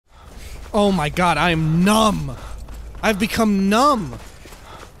Oh my god, I am numb. I've become numb.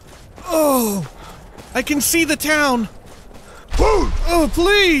 Oh, I can see the town. Oh,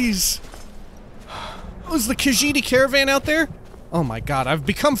 please. Was the Khajiit caravan out there? Oh my god, I've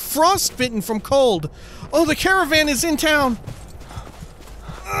become frostbitten from cold. Oh, the caravan is in town.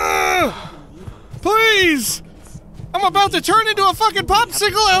 Please. I'm about to turn into a fucking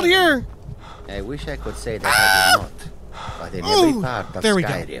popsicle out here. I wish I could say that I did not. But in every part of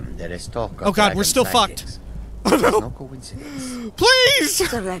Skyrim, there is talk of oh god, we're still fucked. Oh no. No coincidence. Please!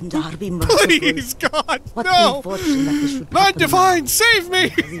 Surrender, be merciful. Please, God, What no! misfortune that this should Not happen divine, now. save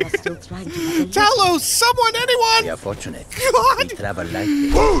me! We are still trying to have a look. Talos, someone, anyone! We are fortunate. God! We travel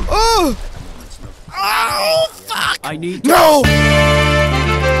lightly. Oh! Oh, fuck! I need No!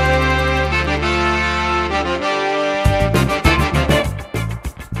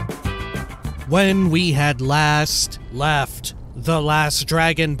 When we had last left the last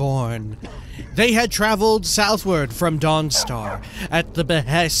Dragonborn, they had traveled southward from Dawnstar at the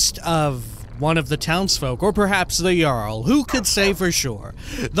behest of one of the townsfolk, or perhaps the Jarl. Who could say for sure?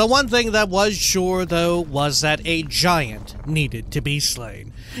 The one thing that was sure, though, was that a giant needed to be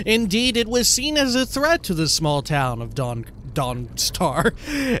slain. Indeed, it was seen as a threat to the small town of Dawnstar,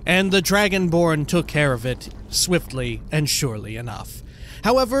 and the Dragonborn took care of it swiftly and surely enough.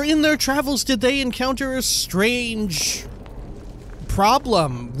 However, in their travels, did they encounter a strange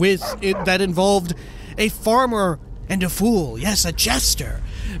problem with it that involved a farmer and a fool, yes, a jester.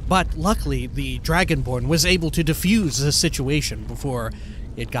 But luckily, the Dragonborn was able to defuse the situation before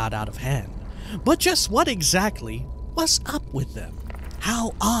it got out of hand. But just what exactly was up with them?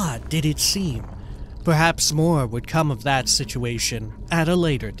 How odd did it seem? Perhaps more would come of that situation at a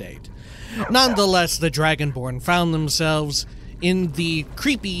later date. Nonetheless, the Dragonborn found themselves in the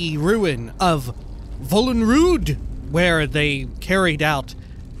creepy ruin of Volenrud, where they carried out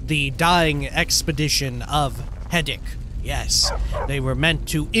the dying expedition of Heddick. Yes, they were meant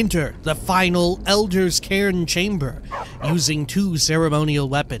to enter the final Elder's Cairn chamber using 2 ceremonial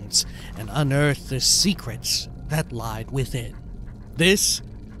weapons and unearth the secrets that lied within. This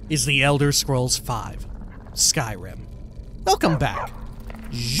is the Elder Scrolls V, Skyrim. Welcome back.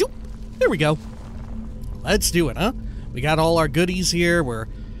 Zoop. There we go. Let's do it, huh? We got all our goodies here. We're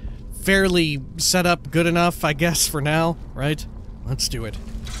fairly set up good enough, I guess, for now, right? Let's do it.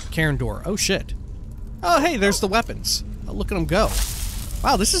 Cairn door. Oh, shit. Oh, hey, there's the weapons. Oh, look at them go.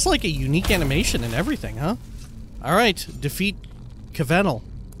 Wow, this is like a unique animation and everything, huh? All right, defeat Kavenel.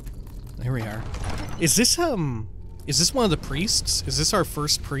 There we are. Is this one of the priests? Is this our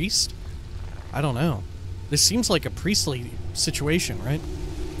first priest? I don't know. This seems like a priestly situation, right?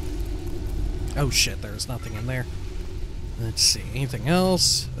 Oh, shit, there's nothing in there. Let's see, anything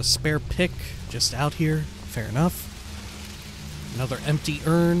else? A spare pick just out here. Fair enough. Another empty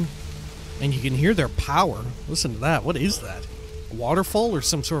urn. And you can hear their power. Listen to that. What is that? A waterfall or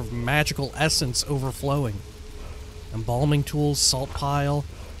some sort of magical essence overflowing? Embalming tools, salt pile,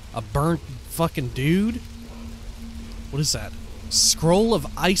 a burnt fucking dude? What is that? Scroll of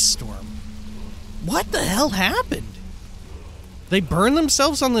Ice Storm. What the hell happened? They burned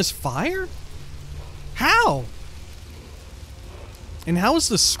themselves on this fire? How? And how is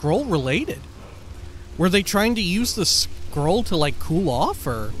the scroll related? Were they trying to use the scroll to, like, cool off,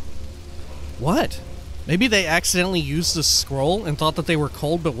 or what? Maybe they accidentally used the scroll and thought that they were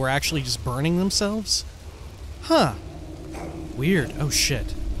cold, but were actually just burning themselves? Huh. Weird. Oh,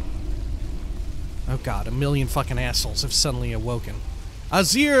 shit. Oh, God. A million fucking assholes have suddenly awoken.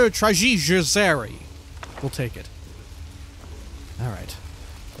 Azir Trajijazari. We'll take it. Alright.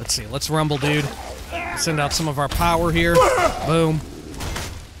 Let's see. Let's rumble, dude. Send out some of our power here. Boom.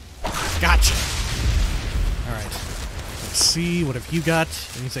 Gotcha. Alright. Let's see. What have you got?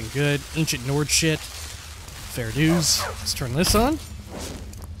 Anything good? Ancient Nord shit. Fair dues. Let's turn this on.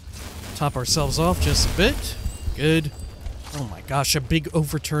 Top ourselves off just a bit. Good. Oh my gosh, a big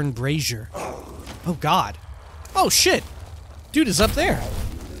overturned brazier. Oh god. Oh shit! Dude is up there.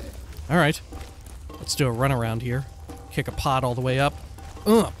 Alright. Let's do a run around here. Kick a pot all the way up.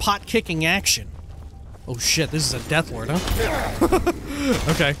 Pot kicking action. Oh shit, this is a Death Lord, huh?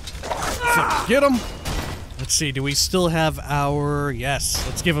 Okay. Get him! Let's see, do we still have our... Yes,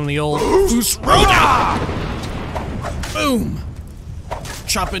 let's give him the old... Usroda! Boom!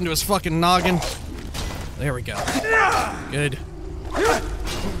 Chop into his fucking noggin. There we go. Good.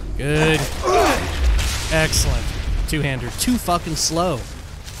 Good. Excellent. Two-hander. Too fucking slow.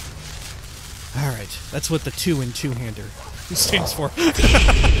 Alright, that's what the 2 in two-hander stands for.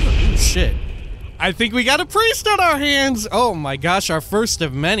 Oh, shit. I think we got a priest on our hands! Oh my gosh, our first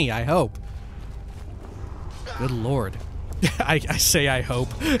of many, I hope. Good lord. I say I hope.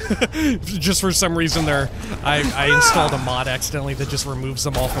 Just for some reason I installed a mod accidentally that just removes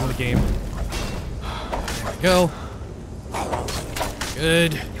them all from the game. There we go.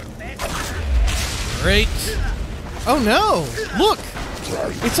 Good. Great. Oh no! Look!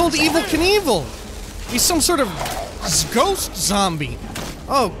 It's old Evil Knievel! He's some sort of ghost zombie.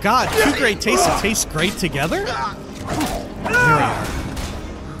 Oh god, two great tastes that taste great together? There we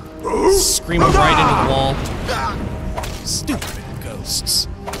are. Screaming right into the wall. Stupid ghosts.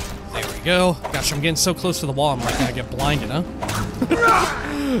 There we go. Gosh, I'm getting so close to the wall, I'm like gonna get blinded, huh?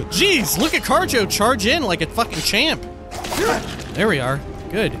 Jeez, look at Carjo charge in like a fucking champ. There we are.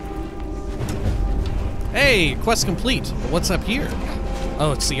 Good. Hey, quest complete. What's up here?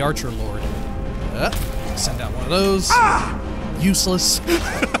 Oh, it's the Archer Lord. Send out one of those. Useless.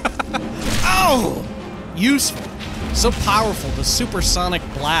 Oh! Useful. So powerful, the supersonic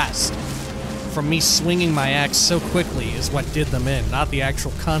blast from me swinging my axe so quickly is what did them in, not the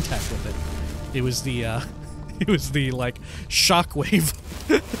actual contact with it. It was the, like, shockwave.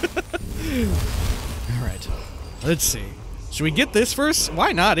 Alright, let's see. Should we get this first?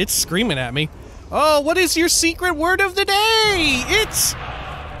 Why not? It's screaming at me. Oh, what is your secret word of the day? It's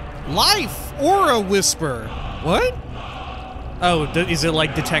life, aura whisper. What? Oh, is it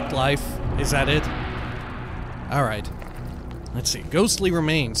like detect life? Is that it? Alright. Let's see. Ghostly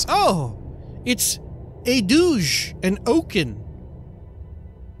remains. Oh! It's a douche and oaken.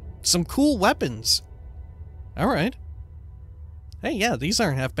 Some cool weapons. Alright. Hey, yeah, these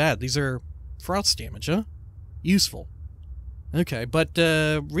aren't half bad. These are frost damage, huh? Useful. Okay, but,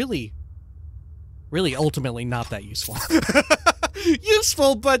 really ultimately not that useful.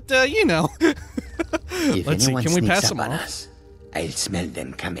 Useful, but, you know. Let's see, can we pass them off? I'll smell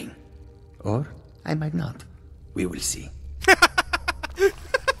them coming. Or I might not. We will see.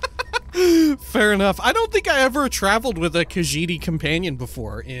 Fair enough. I don't think I ever traveled with a Khajiit companion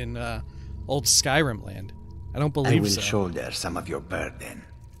before in old Skyrim land. I don't believe so. I will shoulder some of your burden.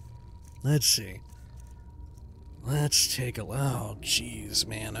 Let's see. Let's take a look. Oh, jeez,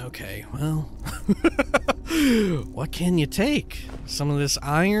 man. Okay, well. What can you take? Some of this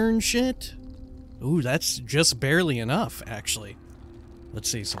iron shit? Ooh, that's just barely enough, actually. Let's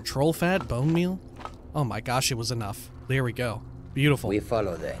see, some troll fat, bone meal. Oh my gosh, it was enough. There we go. Beautiful. We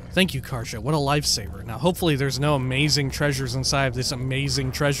follow them. Thank you, Karsha. What a lifesaver. Now, hopefully there's no amazing treasures inside of this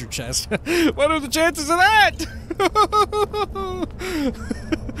amazing treasure chest. What are the chances of that?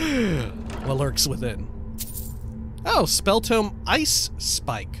 What lurks within? Oh, Spelltome Ice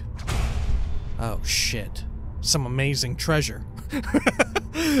Spike. Oh, shit. Some amazing treasure.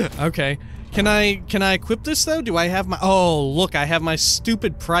 Okay. Can I equip this, though? Do I have my... Oh, look, I have my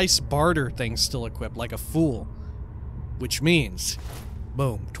stupid price barter thing still equipped, like a fool. Which means,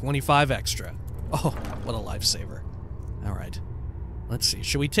 boom, 25 extra. Oh, what a lifesaver. Alright. Let's see,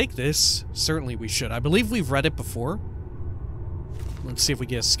 should we take this? Certainly we should. I believe we've read it before. Let's see if we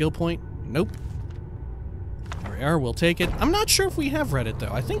get a skill point. Nope. There we are, we'll take it. I'm not sure if we have read it,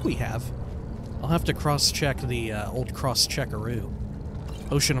 though. I think we have. I'll have to cross-check the old cross-checkaroo.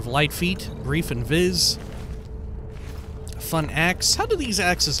 Ocean of Light Feet, Brief and Viz. A fun axe. How do these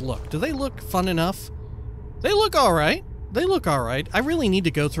axes look? Do they look fun enough? They look alright. They look alright. I really need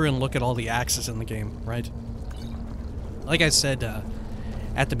to go through and look at all the axes in the game, right? Like I said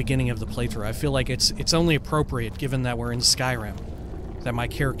at the beginning of the playthrough, I feel like it's only appropriate, given that we're in Skyrim, that my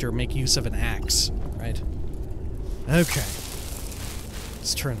character make use of an axe, right? Okay.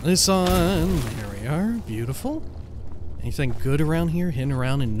 Let's turn this on. There we are. Beautiful. Anything good around here? Hidden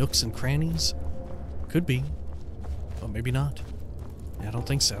around in nooks and crannies? Could be. Well, maybe not. Yeah, I don't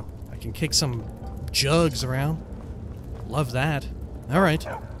think so. I can kick some jugs around. Love that. Alright.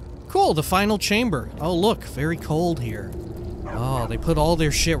 Cool, the final chamber. Oh, look, very cold here. Oh, they put all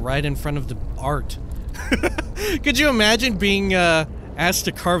their shit right in front of the art. Could you imagine being asked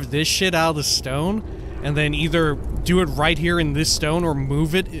to carve this shit out of the stone and then either do it right here in this stone or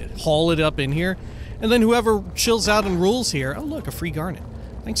move it, haul it up in here? And then whoever chills out and rules here... Oh, look, a free garnet.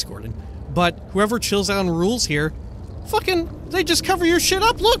 Thanks, Gordon. But whoever chills out and rules here, fucking, they just cover your shit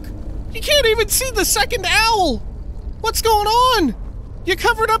up. Look! You can't even see the second owl! What's going on? You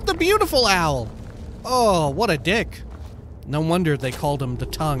covered up the beautiful owl! Oh, what a dick. No wonder they called him the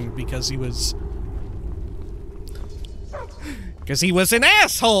Tongue, because he was... Because he was an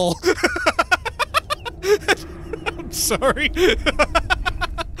asshole! I'm sorry.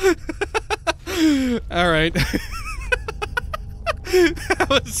 Alright.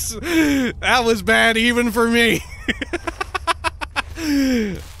 That was bad even for me.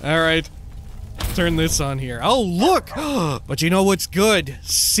 Alright. Turn this on here. Oh, look! But you know what's good?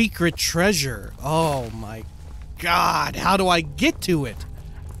 Secret treasure. Oh my God, how do I get to it?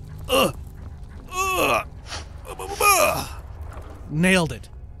 Ugh. Ugh. Nailed it.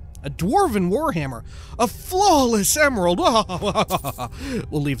 A dwarven warhammer. A flawless emerald.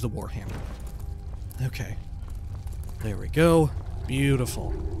 We'll leave the warhammer. Okay. There we go.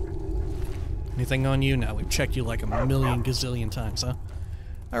 Beautiful. Anything on you? No, we've checked you like a million gazillion times, huh?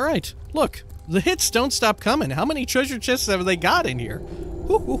 Alright, look. The hits don't stop coming. How many treasure chests have they got in here?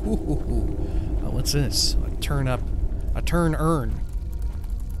 Oh, what's this? A turn urn.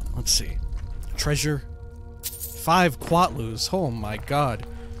 Let's see. Treasure. 5 quatlus. Oh my god.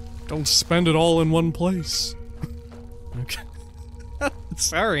 Don't spend it all in one place. Okay.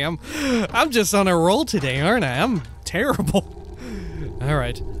 Sorry, I'm just on a roll today, aren't I? I'm terrible.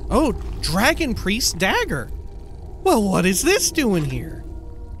 Alright. Oh, Dragon Priest Dagger. Well, what is this doing here?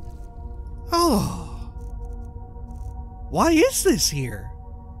 Oh. Why is this here?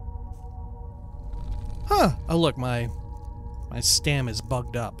 Huh. Oh, look, my stam is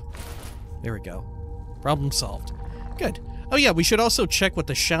bugged up. There we go. Problem solved. Good. Oh yeah, we should also check what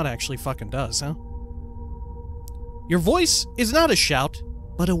the shout actually fucking does, huh? Your voice is not a shout,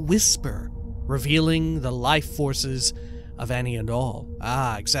 but a whisper, revealing the life forces of any and all.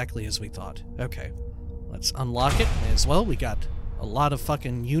 Ah, exactly as we thought. Okay. Let's unlock it as well. We got a lot of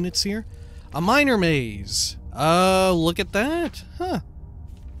fucking units here. A minor maze. Oh, look at that. Huh.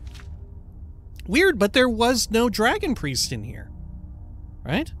 Weird, but there was no dragon priest in here.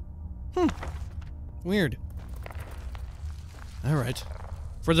 Right? Weird. Alright.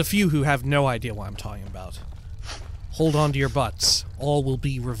 For the few who have no idea what I'm talking about, hold on to your butts. All will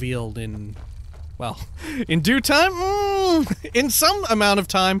be revealed in, well, in due time? In some amount of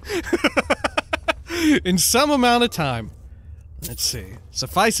time. In some amount of time. Let's see.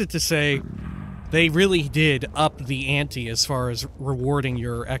 Suffice it to say, they really did up the ante as far as rewarding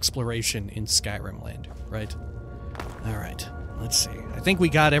your exploration in Skyrim land, right? Alright, let's see. I think we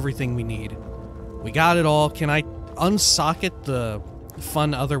got everything we need. We got it all. Can I unsocket the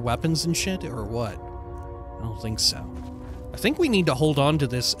fun other weapons and shit, or what? I don't think so. I think we need to hold on to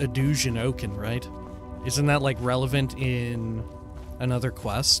this Adusian Oaken, right? Isn't that, like, relevant in another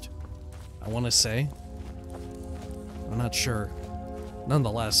quest? I want to say. I'm not sure.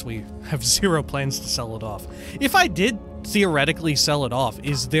 Nonetheless, we have zero plans to sell it off. If I did theoretically sell it off,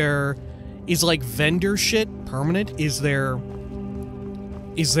 is like vendor shit permanent? Is there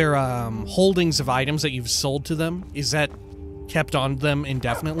holdings of items that you've sold to them? Is that kept on them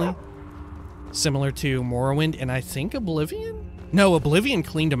indefinitely? Similar to Morrowind and I think Oblivion? No, Oblivion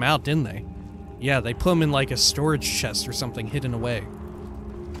cleaned them out, didn't they? Yeah, they put them in like a storage chest or something hidden away.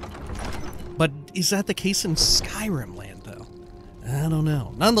 But is that the case in Skyrim land, though? I don't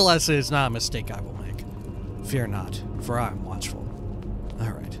know. Nonetheless, it is not a mistake I will make. Fear not, for I am watchful.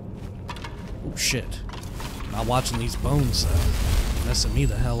 Alright. Oh, shit. Not watching these bones, though. Messing me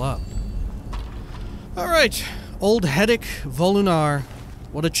the hell up. Alright. Old Heddick Volunar.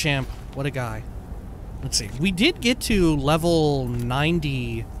 What a champ. What a guy. Let's see. We did get to level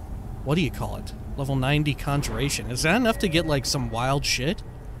 90... What do you call it? Level 90 Conjuration. Is that enough to get, like, some wild shit?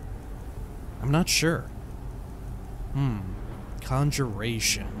 I'm not sure.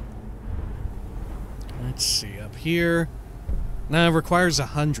 Conjuration. Let's see. Up here... Nah, it requires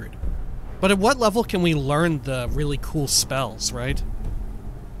 100. But at what level can we learn the really cool spells, right?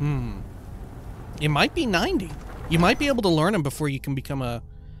 It might be 90. You might be able to learn them before you can become a,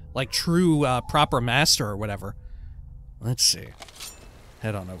 like, true, proper master or whatever. Let's see.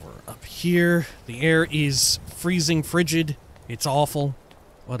 Head on over up here. The air is freezing frigid. It's awful.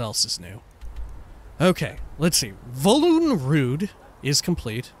 What else is new? Okay, let's see. Volun Rude is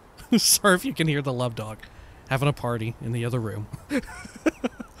complete. Sorry if you can hear the love dog having a party in the other room.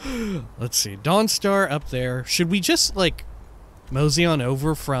 Let's see. Dawnstar up there. Should we just, like, mosey on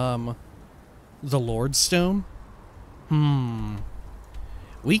over from the Lordstone?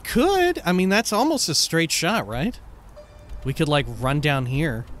 We could. I mean, that's almost a straight shot, right? We could, like, run down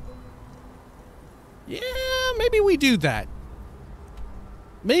here. Yeah, maybe we do that.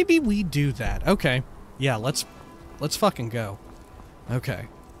 Maybe we do that. Okay. Yeah, let's fucking go. Okay.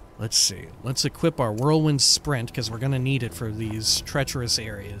 Let's see. Let's equip our Whirlwind Sprint, because we're going to need it for these treacherous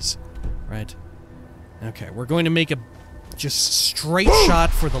areas. Right? Okay, we're going to make a just straight shot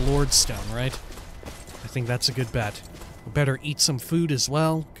for the Lordstone, right? I think that's a good bet. We better eat some food as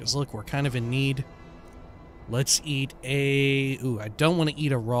well, because look, we're kind of in need. Let's eat a... Ooh, I don't want to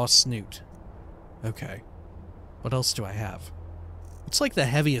eat a raw snoot. Okay. What else do I have? What's like the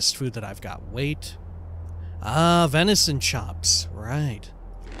heaviest food that I've got? Wait. Ah, venison chops. Right.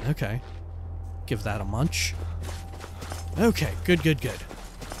 Okay. Give that a munch. Okay, good.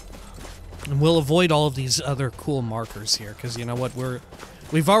 And we'll avoid all of these other cool markers here, because you know what,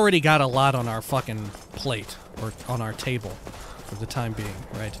 we've already got a lot on our fucking plate, or on our table, for the time being,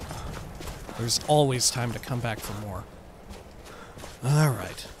 right? There's always time to come back for more.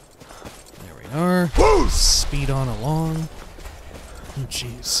 Alright. There we are. Speed on along. Oh,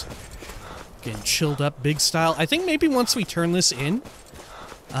 jeez. Getting chilled up big style. I think maybe once we turn this in,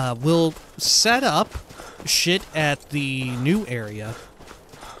 we'll set up shit at the new area.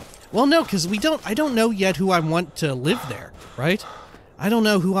 Well, no, because I don't know yet who I want to live there, right? I don't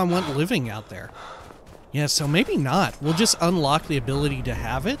know who I want living out there. Yeah, so maybe not. We'll just unlock the ability to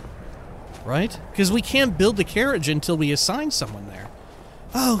have it, right? Because we can't build the carriage until we assign someone there.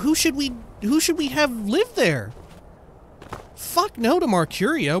 Oh, who should we have live there? Fuck no to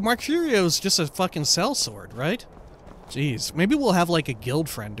Mercurio. Mercurio's just a fucking sellsword, right? Jeez, maybe we'll have like a guild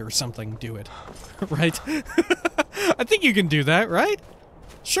friend or something do it, right? I think you can do that, right?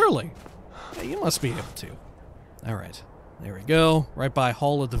 Surely. Yeah, you must be able to. Alright, there we go. Right by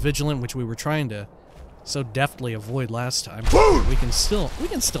Hall of the Vigilant, which we were trying to so deftly avoid last time. We can still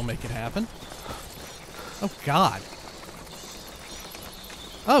make it happen. Oh god.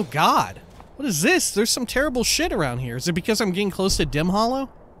 Oh god. What is this? There's some terrible shit around here. Is it because I'm getting close to Dim Hollow?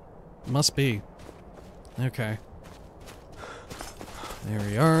 Must be. Okay. There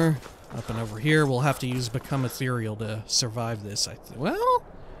we are. Up and over here, we'll have to use Become Ethereal to survive this. Well,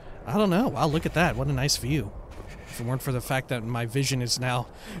 I don't know. Wow, look at that. What a nice view. If it weren't for the fact that my vision is now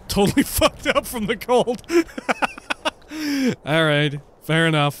totally fucked up from the cold. Alright, fair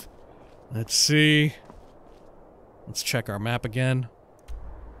enough. Let's see. Let's check our map again.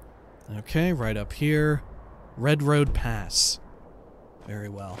 Okay, right up here. Red Road Pass. Very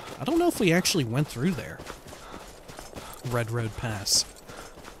well. I don't know if we actually went through there. Red Road Pass.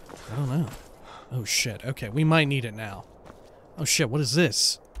 I don't know. Oh shit, okay, we might need it now. Oh shit, what is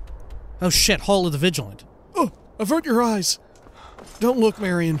this? Oh shit, Hall of the Vigilant. Oh, avert your eyes! Don't look,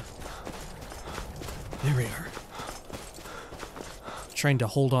 Marion. There we are. Trying to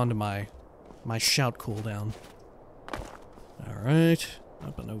hold on to my shout cooldown. Alright,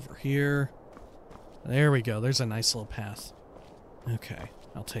 up and over here. There we go, there's a nice little path. Okay,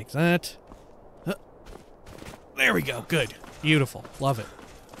 I'll take that. There we go, good. Beautiful, love it.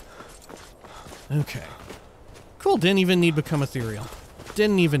 Okay. Cool, didn't even need Become Ethereal.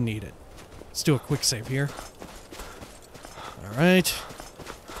 Didn't even need it. Let's do a quick save here. Alright.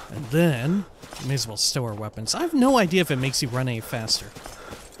 And then, may as well stow our weapons. I have no idea if it makes you run any faster.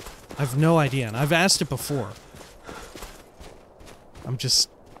 I have no idea, and I've asked it before. I'm just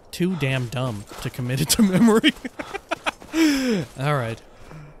too damn dumb to commit it to memory. Alright.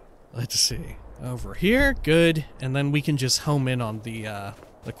 Let's see. Over here, good. And then we can just home in on the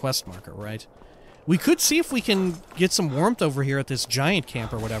quest marker, right? We could see if we can get some warmth over here at this giant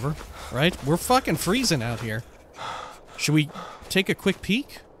camp or whatever, right? We're fucking freezing out here. Should we take a quick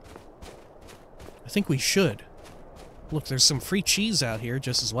peek? I think we should. Look, there's some free cheese out here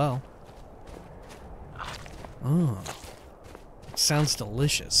just as well. Oh. It sounds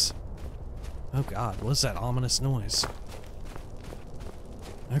delicious. Oh god, what's that ominous noise?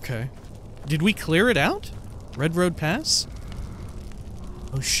 Okay. Did we clear it out? Red Road Pass?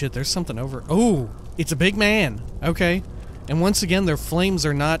 Oh shit, there's something over... Oh! It's a big man! Okay. And once again, their flames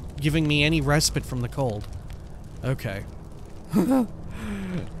are not giving me any respite from the cold. Okay.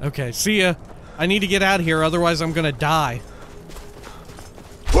 Okay, see ya. I need to get out of here, otherwise I'm gonna die.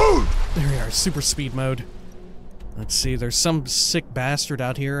 There we are, super speed mode. Let's see, there's some sick bastard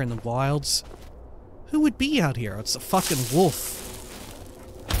out here in the wilds. Who would be out here? It's a fucking wolf.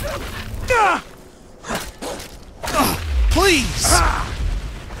 Please!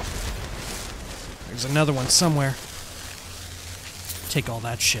 There's another one somewhere. Take all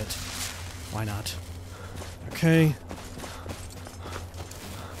that shit. Why not? Okay.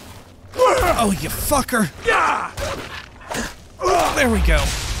 Oh, you fucker! There we go.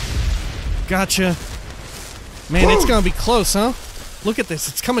 Gotcha. Man, it's gonna be close, huh? Look at this,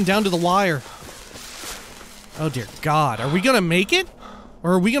 it's coming down to the wire. Oh dear god, are we gonna make it?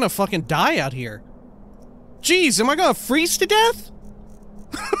 Or are we gonna fucking die out here? Jeez, am I gonna freeze to death?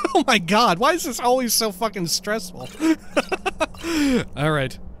 Oh my god, why is this always so fucking stressful?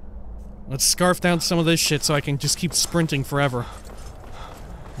 Alright. Let's scarf down some of this shit so I can just keep sprinting forever.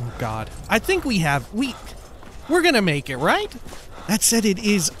 Oh god. I think we're gonna make it, right? That said, it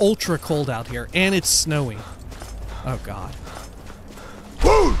is ultra cold out here, and it's snowy. Oh god.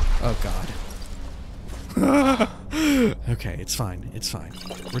 Oh god. Okay, it's fine, it's fine.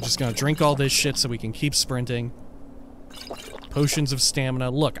 We're just gonna drink all this shit so we can keep sprinting. Potions of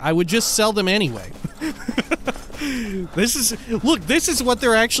stamina. Look, I would just sell them anyway. This is what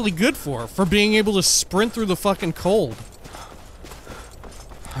they're actually good for being able to sprint through the fucking cold.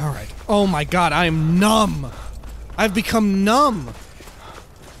 Alright. Oh my god, I am numb. I've become numb.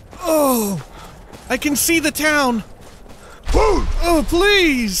 Oh, I can see the town. Oh,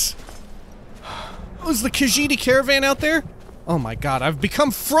 please. Oh, is the Khajiit caravan out there? Oh my god, I've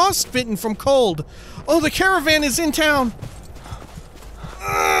become frostbitten from cold. Oh, the caravan is in town.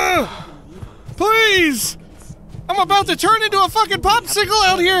 Please. I'm about to turn into a fucking popsicle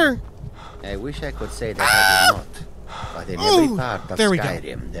out here. I wish I could say that I did not. But in every part of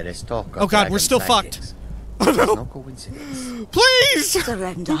Skyrim, there is talk of God, we're still fucked. Oh, no. No coincidence. Please!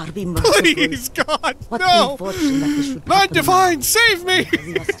 Surrender, be merciful. Please, God, What no! misfortune that this should Not happen divine, now. save me!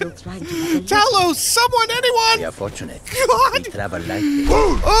 We are still trying to believe. Talos, someone, We anyone! are fortunate. God! We travel lightly.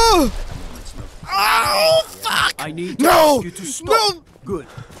 Oh! Oh, fuck! I need to No! ask you to stop. No! Good.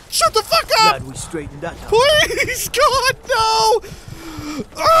 Shut the fuck up! Glad we straightened that out. Please, God, no! I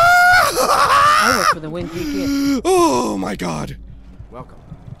Ah! work for the Wind Peak Inn. Oh, my God. Welcome.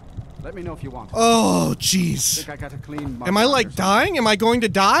 Let me know if you want. Oh, jeez. Think I got a clean mug Am I, or like, something? dying? Am I going to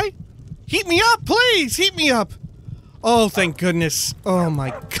die? Heat me up, please! Heat me up! Oh, thank goodness. Oh,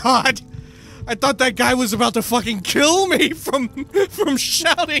 my God. I thought that guy was about to fucking kill me from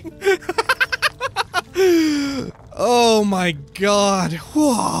shouting. Oh, my God.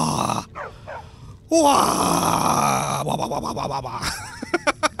 Wah. Wah. Wah, wah, wah, wah, wah, wah.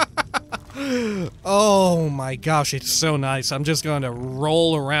 Oh my gosh, it's so nice. I'm just going to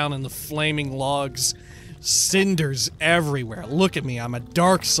roll around in the flaming logs. Cinders everywhere. Look at me, I'm a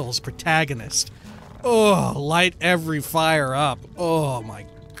Dark Souls protagonist. Oh, light every fire up. Oh my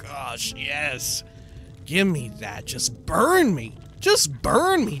gosh, yes. Give me that. Just burn me. Just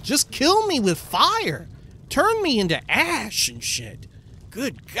burn me. Just kill me with fire. Turn me into ash and shit.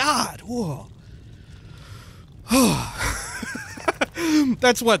 Good God. Whoa.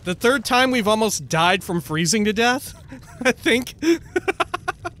 That's what, the third time we've almost died from freezing to death? I think.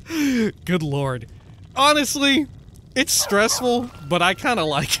 Good Lord. Honestly, it's stressful, but I kind of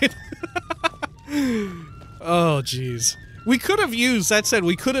like it. Oh, jeez. We could have used, that said,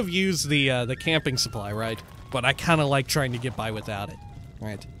 we could have used the camping supply, right? But I kind of like trying to get by without it,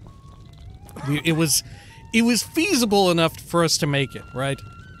 right? It was feasible enough for us to make it, right?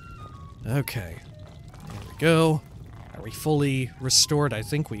 Okay. There we go. Are we fully restored? I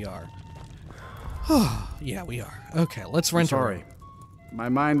think we are. Yeah, we are. Okay, let's rent a room. Sorry. My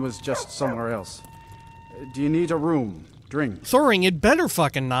mind was just somewhere else. Do you need a room? Drink? Thoring, it better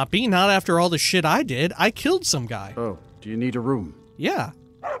fucking not be. Not after all the shit I did. I killed some guy. Oh, do you need a room? Yeah.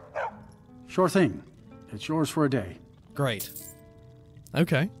 Sure thing. It's yours for a day. Great.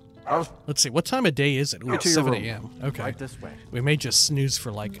 Okay. Oh, Let's see. What time of day is it? Ooh, Get it's to your 7 room. a.m. Okay. right this way. We may just snooze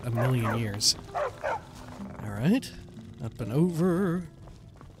for like a million years. All right. Up and over.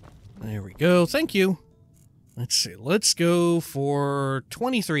 There we go. Thank you. Let's see. Let's go for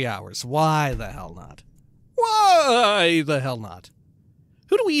 23 hours. Why the hell not? Why the hell not?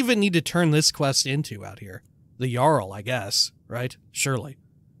 Who do we even need to turn this quest into out here? The Jarl, I guess. Right? Surely.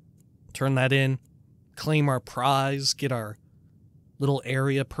 Turn that in. Claim our prize. Get our little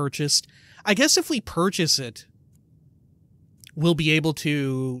area purchased. I guess if we purchase it, we'll be able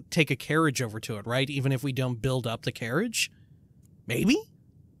to take a carriage over to it, right? Even if we don't build up the carriage? Maybe?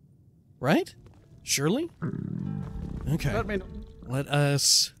 Right? Surely? Okay. Let me know. Let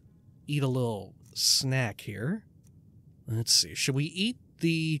us eat a little snack here. Let's see. Should we eat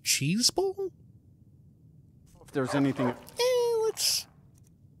the cheese bowl? If there's anything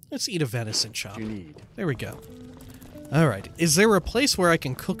Let's eat a venison chop. you need. There we go. Alright. Is there a place where I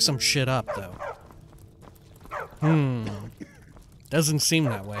can cook some shit up, though? Doesn't seem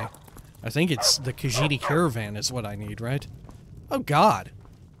that way. I think it's the Khajiit caravan is what I need, right? Oh, God.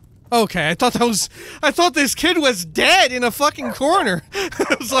 Okay, I thought this kid was dead in a fucking corner.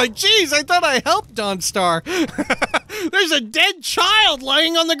 I was like, geez, I thought I helped Dawnstar. There's a dead child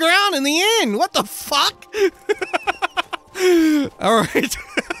lying on the ground in the inn. What the fuck? Alright.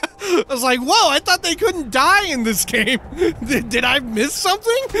 I was like, whoa, I thought they couldn't die in this game. Did I miss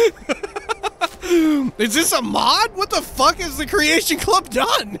something? Is this a mod? What the fuck has the Creation Club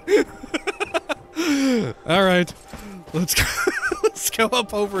done? Alright. Let's go. Let's go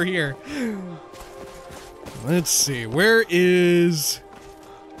up over here. Let's see. Where is...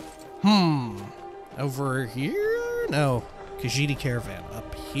 Over here? No. Khajiit caravan.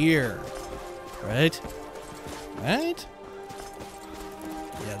 Up here. Right? Right?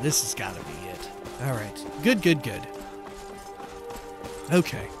 Yeah, this has got to be it. Alright. Good, good, good.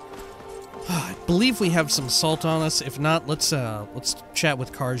 Okay. I believe we have some salt on us. If not, let's chat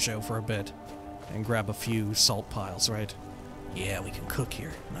with Karjo for a bit. and grab a few salt piles, right? Yeah, we can cook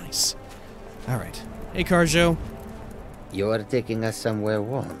here. Nice. Alright. Hey, Carjo. You are taking us somewhere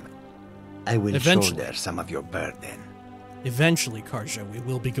warm. I will shoulder some of your burden. Eventually, Carjo, we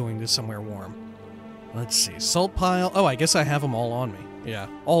will be going to somewhere warm. Let's see. Salt pile. Oh, I guess I have them all on me. Yeah,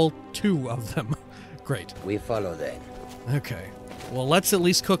 all 2 of them. Great. We follow then. Okay. Well, let's at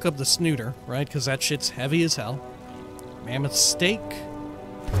least cook up the snooter, right? Because that shit's heavy as hell. Mammoth steak.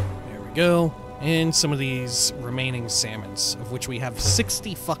 There we go. And some of these remaining salmons, of which we have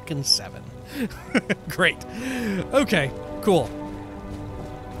 60 fucking 7. Great. Okay, cool.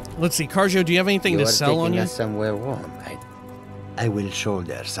 Let's see, Carjo, do you have anything to sell on you? You are taking us somewhere warm. I will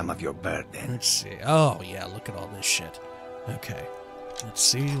shoulder some of your burden. Let's see. Oh, yeah, look at all this shit. Okay. Let's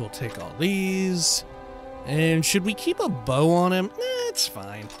see, we'll take all these. And should we keep a bow on him? It's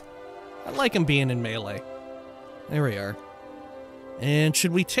fine. I like him being in melee. There we are. And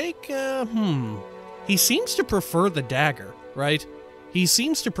should we take, He seems to prefer the dagger, right? He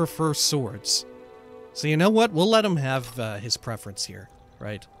seems to prefer swords. So you know what? We'll let him have his preference here,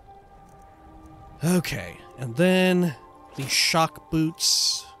 right? Okay, and then these shock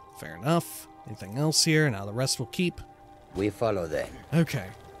boots. Fair enough. Anything else here? Now the rest we'll keep. We follow then. Okay.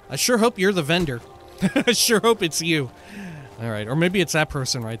 I sure hope you're the vendor. I sure hope it's you. Alright, or maybe it's that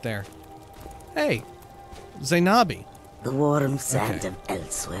person right there. Hey, Zainabi. The warm sand of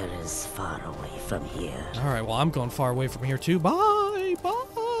elsewhere is far away from here. Alright, well, I'm going far away from here too. Bye!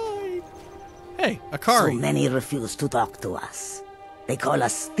 Bye! Hey, Akari. So many refuse to talk to us. They call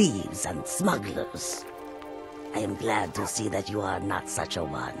us thieves and smugglers. I am glad to see that you are not such a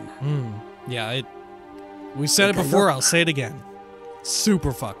one. Yeah, we said it before, I'll say it again.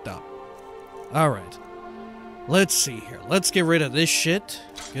 Super fucked up. Alright. Let's see here. Let's get rid of this shit.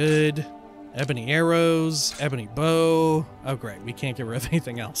 Good. Ebony arrows, ebony bow. Oh, great. We can't get rid of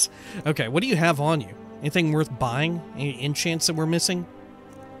anything else. Okay, what do you have on you? Anything worth buying? Any enchants that we're missing?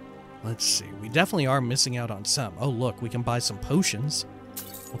 Let's see. We definitely are missing out on some. Oh, look. We can buy some potions.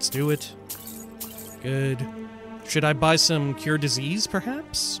 Let's do it. Good. Should I buy some cure disease,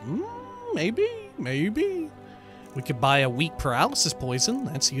 perhaps? Maybe. Maybe. We could buy a weak paralysis poison.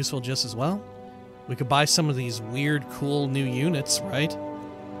 That's useful just as well. We could buy some of these weird, cool new units, right?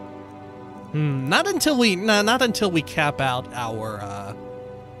 Not until we cap out our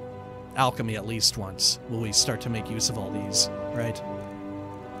alchemy at least once will we start to make use of all these, right?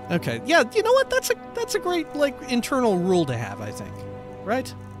 Okay, yeah, you know what? That's a great like internal rule to have, I think,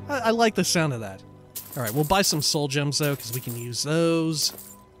 right? I like the sound of that. All right, we'll buy some soul gems though, because we can use those.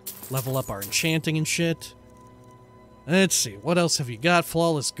 Level up our enchanting and shit. Let's see, what else have you got?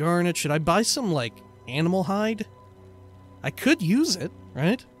 Flawless garnet. Should I buy some like animal hide? I could use it,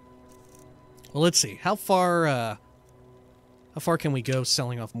 right? Well, let's see. How far can we go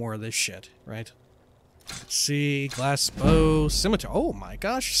selling off more of this shit, right? Let's see. Glass bow, scimitar. Oh my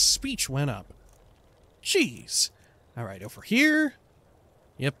gosh, speech went up. Jeez. All right, over here.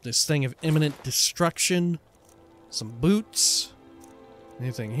 Yep, this thing of imminent destruction. Some boots.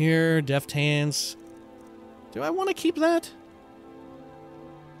 Anything here? Deft hands. Do I want to keep that?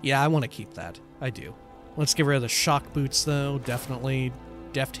 Yeah, I want to keep that. I do. Let's get rid of the shock boots, though. Definitely.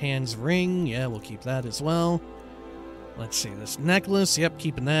 Deft hands ring. Yeah, we'll keep that as well. Let's see. This necklace. Yep,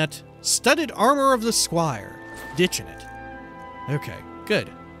 keeping that. Studded armor of the squire. Ditching it. Okay, good.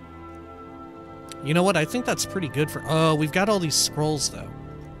 You know what? I think that's pretty good for... Oh, we've got all these scrolls, though.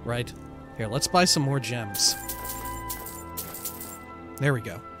 Right? Here, let's buy some more gems. There we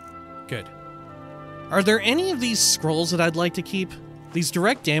go. Good. Are there any of these scrolls that I'd like to keep? These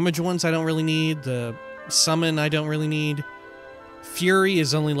direct damage ones I don't really need. The summon I don't really need. Fury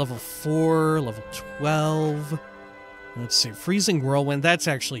is only level 4, level 12. Let's see. Freezing Whirlwind, that's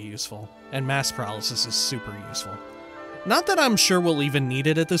actually useful. And Mass Paralysis is super useful. Not that I'm sure we'll even need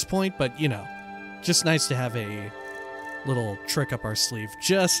it at this point, but, you know, just nice to have a little trick up our sleeve,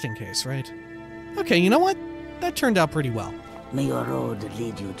 just in case, right? Okay, you know what? That turned out pretty well. May your road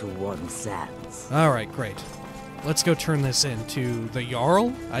lead you to warm sands. Alright, great. Let's go turn this into the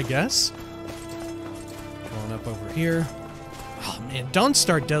Jarl, I guess. Going up over here. Oh man,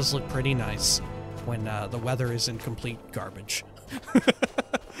 Dawnstar does look pretty nice when the weather isn't complete garbage.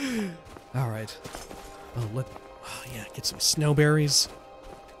 Alright. Oh, look. Oh, yeah, get some snowberries.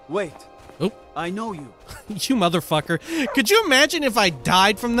 Wait. Oh. I know you. You motherfucker. Could you imagine if I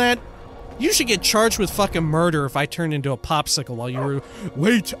died from that? You should get charged with fucking murder if I turned into a popsicle while you were...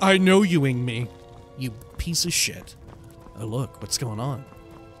 Wait, I know you-ing me. You piece of shit. Oh, look, what's going on?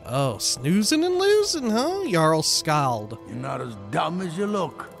 Oh, snoozing and losing, huh? Jarl Skald. You're not as dumb as you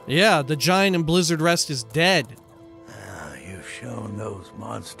look. Yeah, the giant in Blizzard Rest is dead. You shown those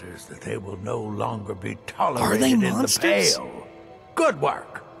monsters that they will no longer be tolerated Are they in monsters? the Pale. Good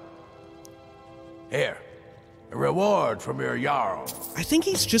work. Here, a reward from your Jarl. I think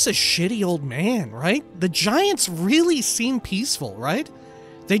he's just a shitty old man, right? The giants really seem peaceful, right?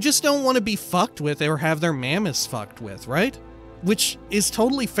 They just don't want to be fucked with or have their mammoths fucked with, right? Which is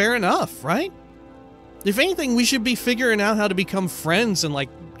totally fair enough, right? If anything, we should be figuring out how to become friends and, like,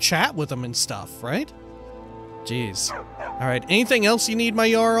 chat with them and stuff, right? Jeez. Alright, anything else you need,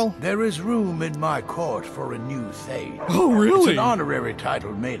 my Jarl? There is room in my court for a new Thane. Oh, really? It's an honorary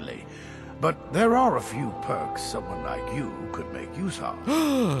title mainly, but there are a few perks someone like you could make use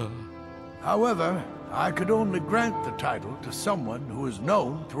of. However, I could only grant the title to someone who is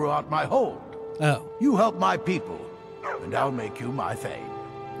known throughout my hold. Oh. You help my people, and I'll make you my Thane.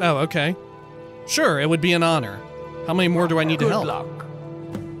 Oh, okay. Sure, it would be an honor. How many more do I need to help? Good luck.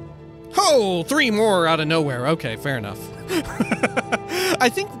 Oh, 3 more out of nowhere. Okay, fair enough. I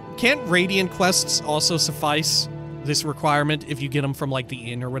think, can't Radiant quests also suffice this requirement if you get them from, like,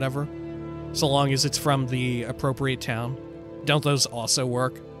 the inn or whatever? So long as it's from the appropriate town. Don't those also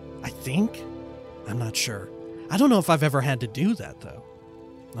work? I think? I'm not sure. I don't know if I've ever had to do that, though.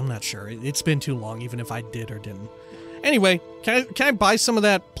 I'm not sure. It's been too long, even if I did or didn't. Anyway, can I buy some of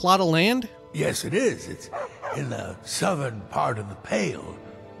that plot of land? Yes, it is. It's in the southern part of the Pale,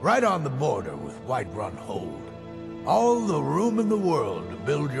 right on the border with Whiterun Hold. All the room in the world to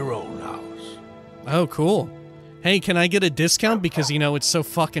build your own house. Oh, cool. Hey, can I get a discount because, you know, it's so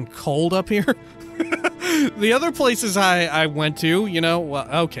fucking cold up here? The other places I went to, you know, well,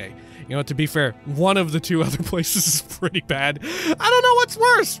 okay. You know, to be fair, one of the 2 other places is pretty bad. I don't know what's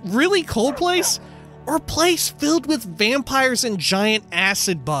worse. Really cold place? Or a place filled with vampires and giant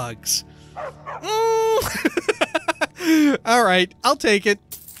acid bugs? Alright, I'll take it.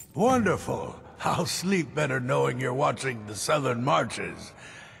 Wonderful. I'll sleep better knowing you're watching the Southern Marches.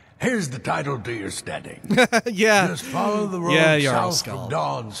 Here's the title to your steading. Yeah. Just follow the road Jarl south from Skald.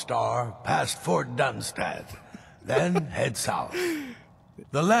 Dawnstar past Fort Dunstad. Then head south.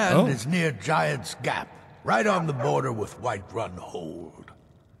 The land is near Giant's Gap, right on the border with Whiterun Hold.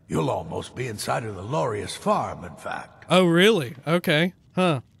 You'll almost be inside of the Laureus farm, in fact. Oh, really? Okay.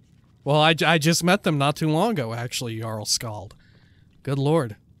 Huh. Well, I just met them not too long ago, actually, Jarl Skald. Good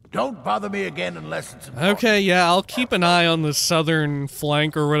lord. Don't bother me again unless it's important. Okay, yeah, I'll keep an eye on the southern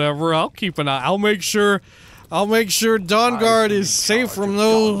flank or whatever. I'll keep an eye. I'll make sure Dawnguard is safe from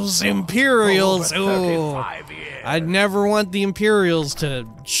those Imperials. Oh, I'd never want the Imperials to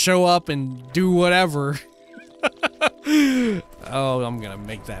show up and do whatever. Oh, I'm gonna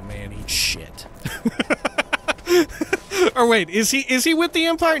make that man eat shit. Or wait, is he with the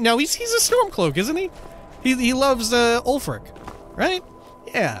Empire? No, he's a Stormcloak, isn't he? He loves Ulfric, right?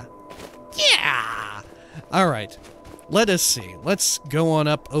 Yeah. Yeah! Alright. Let us see. Let's go on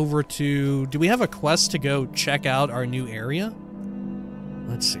up over to... Do we have a quest to go check out our new area?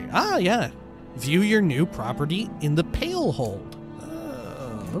 Let's see. Ah, yeah. View your new property in the Pale Hold.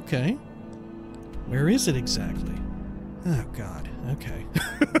 Oh, okay. Where is it exactly? Oh, God. Okay.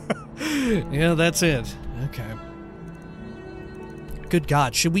 Yeah, that's it. Okay. Good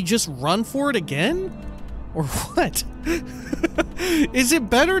God. Should we just run for it again? Or what? Is it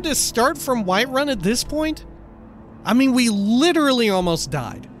better to start from Whiterun at this point? I mean, we literally almost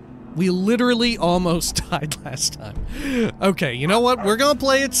died. We literally almost died last time. Okay, you know what? We're gonna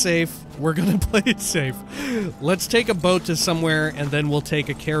play it safe. We're gonna play it safe. Let's take a boat to somewhere, and then we'll take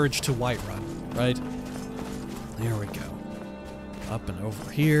a carriage to Whiterun, right? There we go. Up and over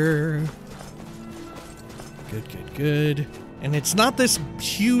here. Good, good, good. And it's not this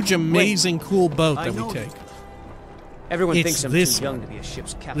huge, amazing, cool boat that we take. Everyone It's thinks I'm this too young to be a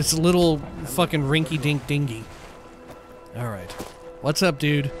ship's captain. This little fucking rinky-dink dinghy. Alright. What's up,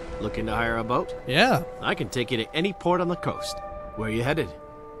 dude? Looking to hire a boat? Yeah. I can take you to any port on the coast. Where are you headed?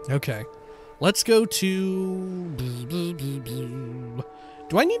 Okay. Let's go to...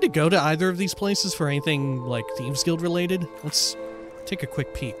 Do I need to go to either of these places for anything, like, Thieves Guild related? Let's take a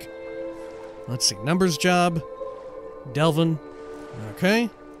quick peek. Let's see. Numbers job. Delvin. Okay.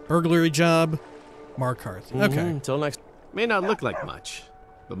 Burglary job. Markarth. Okay. Until next. May not look like much,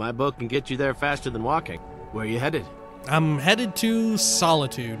 but my boat can get you there faster than walking. Where are you headed? I'm headed to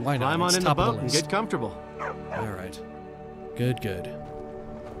Solitude. Why not? Climb on It's in the top of boat and list. get comfortable. Alright. Good, good.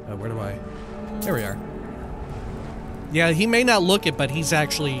 Where do I... There we are. Yeah, he may not look it, but he's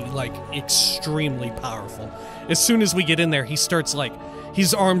actually, like, extremely powerful. As soon as we get in there, he starts, like...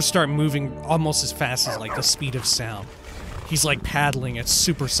 His arms start moving almost as fast as, like, the speed of sound. He's, like, paddling at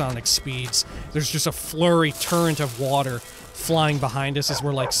supersonic speeds. There's just a flurry torrent of water flying behind us as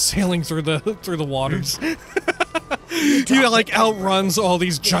we're, like, sailing through the waters. He like outruns all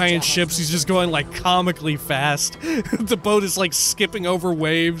these giant ships. He's just going like comically fast. The boat is like skipping over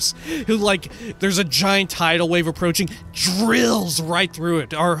waves. Like there's a giant tidal wave approaching, drills right through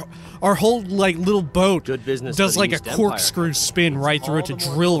it. Our whole like little boat Good business does for the like a East corkscrew Empire. spin right through it to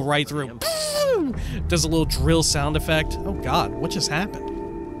drill right through. Does a little drill sound effect. Oh God, what just happened?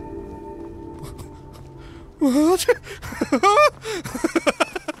 What?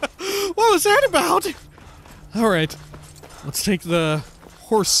 What was that about? Alright. Let's take the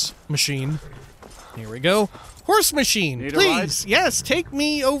horse machine. Here we go. Horse machine, Need a ride? please. Yes, take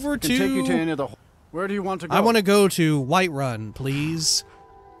me over Can to... take you to any of the... Where do you want to go? I want to go to Whiterun, please.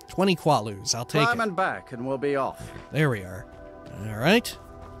 20 qualus. I'll take Climb it. and back, and we'll be off. There we are. Alright.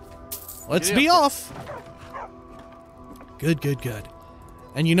 Let's Giddy be up. off. Good, good, good.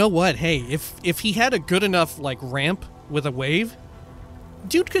 And you know what? Hey, if he had a good enough, like, ramp with a wave,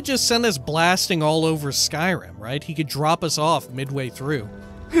 dude could just send us blasting all over Skyrim, right? He could drop us off midway through.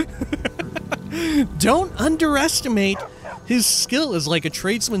 Don't underestimate his skill as, like, a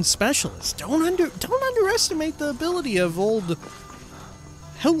tradesman specialist. Don't underestimate the ability of old...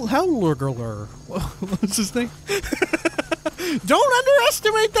 Hellurgler. What's his name? Don't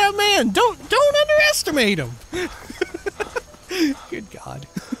underestimate that man! Don't underestimate him! Good God.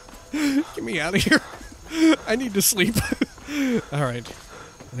 Get me out of here. I need to sleep. Alright.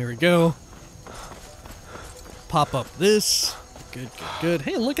 There we go. Pop up this. Good, good, good.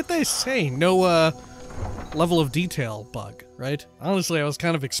 Hey, look at this. Hey, no, level of detail bug, right? Honestly, I was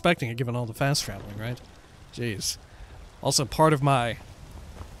kind of expecting it given all the fast traveling, right? Jeez. Also, part of my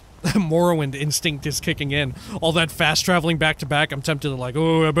Morrowind instinct is kicking in. All that fast traveling back to back, I'm tempted to like,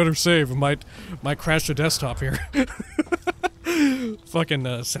 oh, I better save. I might crash the desktop here.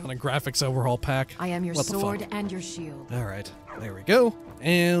 Fucking sound and graphics overhaul pack. I am your What the fuck? sword and your shield. Alright, there we go.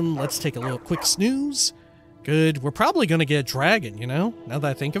 And let's take a little quick snooze. Good. We're probably gonna get dragon, you know? Now that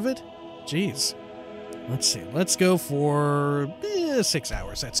I think of it. Jeez. Let's see. Let's go for 6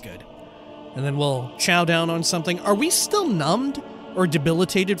 hours. That's good. And then we'll chow down on something. Are we still numbed or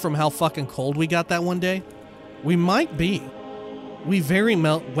debilitated from how fucking cold we got that one day? We might be. We very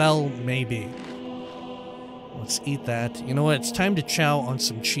well may be. Let's eat that. You know what? It's time to chow on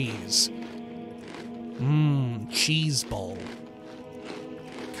some cheese. Mmm, cheese bowl.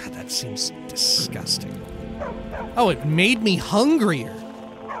 God, that seems disgusting. Oh, it made me hungrier.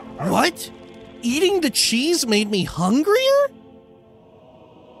 What? Eating the cheese made me hungrier?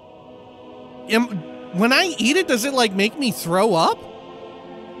 When I eat it, does it, like, make me throw up?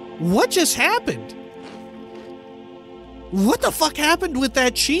 What just happened? What the fuck happened with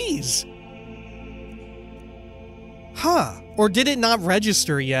that cheese? Huh. Or did it not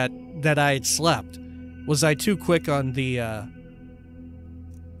register yet that I had slept? Was I too quick on the,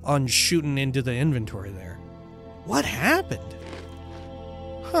 on shooting into the inventory there? What happened?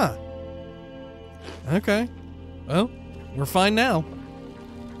 Huh. Okay. Well, we're fine now.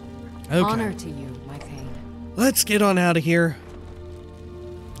 Okay. Honor to you, my pain. Let's get on out of here.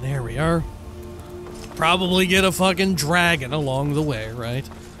 There we are. Probably get a fucking dragon along the way, right?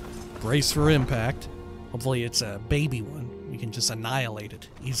 Brace for impact. Hopefully it's a baby one. We can just annihilate it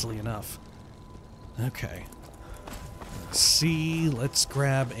easily enough. Okay. Let's see. Let's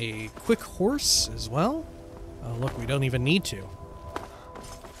grab a quick horse as well. Oh, look, we don't even need to.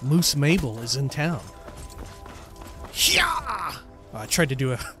 Moose Mabel is in town. Yeah! Oh, I tried to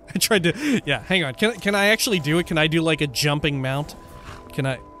do a... Yeah, hang on. Can I actually do it? Can I do, like, a jumping mount? Can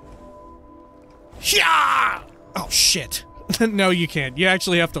I... Yeah! Oh, shit. No, you can't. You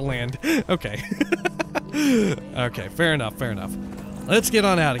actually have to land. Okay. Okay, fair enough, fair enough. Let's get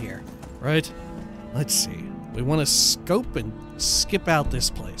on out of here, right? Let's see. We want to scope and skip out this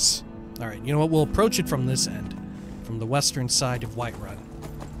place. All right, you know what? We'll approach it from this end, from the western side of Whiterun.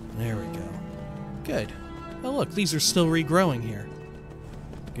 There we go. Good. Oh, look, these are still regrowing here.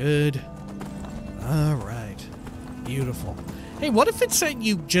 Good. All right. Beautiful. Hey, what if it said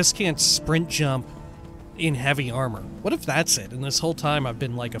you just can't sprint jump in heavy armor? What if that's it, and this whole time I've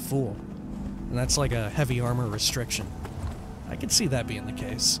been like a fool? And that's like a heavy armor restriction. I could see that being the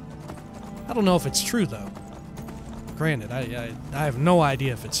case. I don't know if it's true, though. Granted, I have no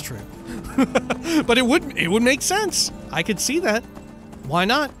idea if it's true. But it would make sense. I could see that. Why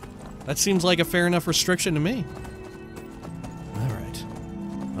not? That seems like a fair enough restriction to me. Alright.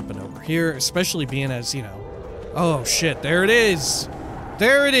 Up and over here, especially being as, you know... Oh, shit, there it is!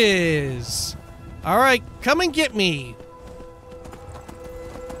 There it is! Alright, come and get me!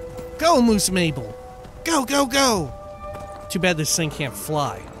 Go, Moose Mabel! Go, go, go! Too bad this thing can't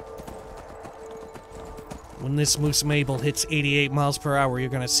fly. When this Moose Mabel hits 88 miles per hour, you're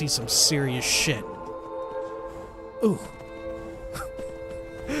gonna see some serious shit. Ooh.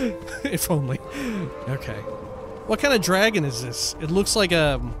 If only. Okay. What kind of dragon is this? It looks like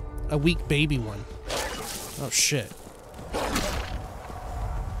a weak baby one. Oh shit.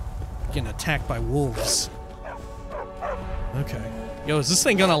 Getting attacked by wolves. Okay. Yo, is this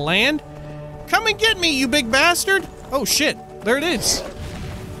thing gonna land? Come and get me, you big bastard! Oh shit, there it is.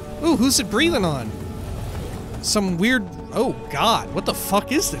 Ooh, who's it breathing on? Some weird... Oh god, what the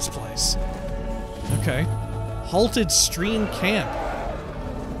fuck is this place? Okay. Halted stream camp.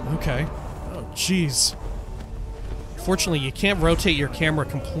 Okay. Oh jeez. Fortunately, you can't rotate your camera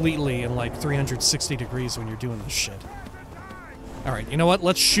completely in like 360 degrees when you're doing this shit. Alright, you know what?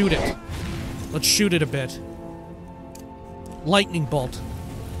 Let's shoot it. Let's shoot it a bit. Lightning bolt.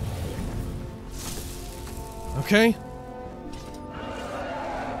 Okay.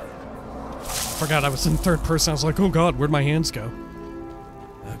 Forgot I was in third person. I was like, oh god, where'd my hands go?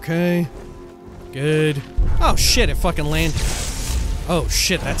 Okay. Good. Oh shit, it fucking landed. Oh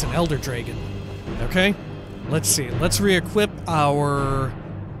shit, that's an Elder Dragon. Okay. Let's see. Let's re-equip our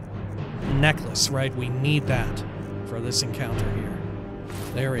necklace, right? We need that for this encounter here.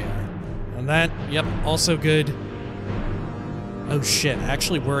 There we are. And that, yep, also good. Oh shit,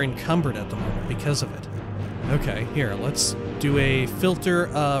 actually we're encumbered at the moment because of it. Okay, here, let's do a filter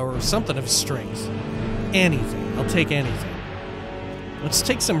or something of strength. Anything. I'll take anything. Let's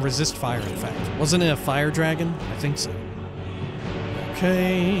take some resist fire, in fact. Wasn't it a fire dragon? I think so.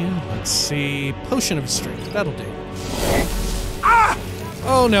 Okay, let's see. Potion of strength. That'll do. Ah!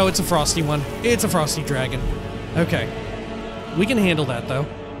 Oh no, it's a frosty one. It's a frosty dragon. Okay. We can handle that, though.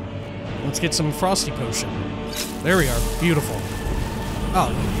 Let's get some frosty potion. There we are. Beautiful. Oh,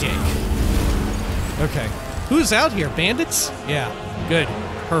 you dick. Okay. Who's out here? Bandits? Yeah. Good.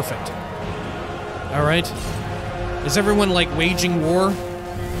 Perfect. Alright. Is everyone, like, waging war?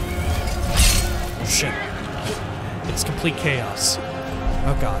 Oh, shit. It's complete chaos.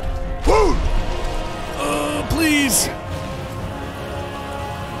 Oh, God. Please!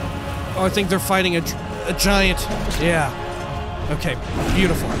 Oh, I think they're fighting a giant. Yeah. Okay.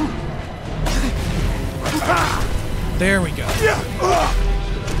 Beautiful. There we go.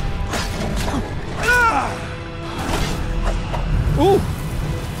 Ooh!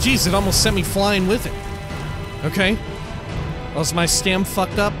 Jeez, it almost sent me flying with it. Okay. Was my stem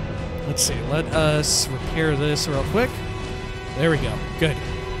fucked up? Let's see. Let us repair this real quick. There we go. Good.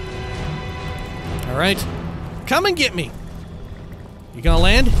 Alright. Come and get me! You gonna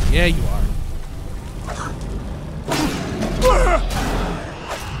land? Yeah, you are.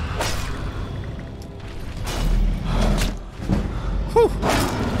 Whew.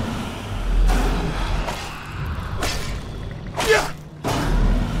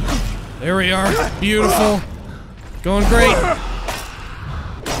 There we are. Beautiful. Going great.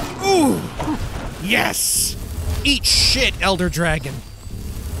 Ooh! Yes! Eat shit, Elder Dragon.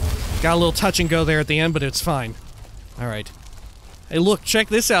 Got a little touch and go there at the end, but it's fine. Alright. Hey, look, check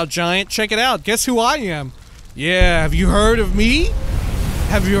this out, Giant. Check it out. Guess who I am? Yeah, have you heard of me?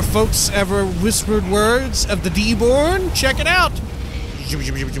 Have your folks ever whispered words of the D-Born? Check it out!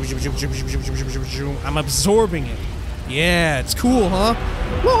 I'm absorbing it. Yeah, it's cool, huh?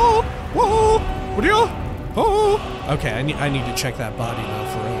 Whoa! Whoa! What are you? Oh! Okay, I need to check that body now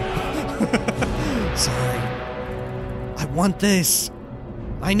for real. Sorry. I want this.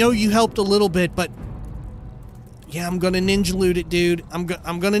 I know you helped a little bit, but yeah, I'm gonna ninja loot it, dude. I'm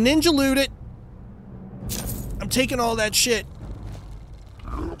gonna ninja loot it. I'm taking all that shit.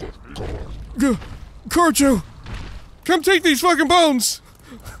 Carjo! Come take these fucking bones!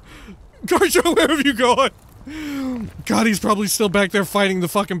 Carjo, where have you gone? God, he's probably still back there fighting the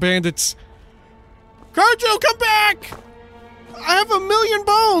fucking bandits. Carjo, come back! I have 1,000,000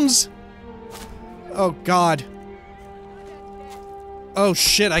 bones! Oh, God. Oh,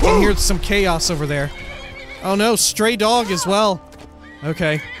 shit, I can hear some chaos over there. Oh, no, stray dog as well.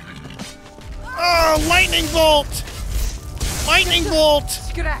 Okay. Oh, lightning bolt! Lightning bolt!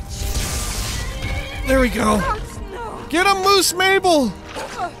 There we go. Get him, Moose Mabel!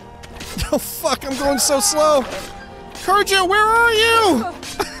 Oh, fuck, I'm going so slow. Carjo, where are you?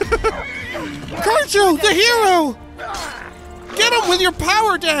 Carjo, the hero! Get him with your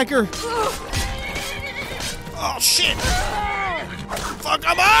power dagger! Oh, shit! Fuck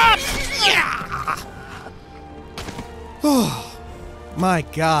him up! Yeah! Oh, my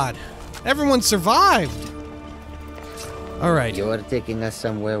God. Everyone survived! Alright. You're taking us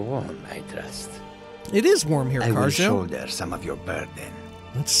somewhere warm, I trust. It is warm here, Carjo. I will shoulder some of your burden.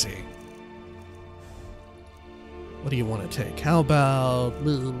 Let's see. What do you want to take? How about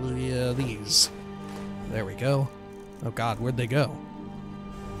these? There we go. Oh God, where'd they go?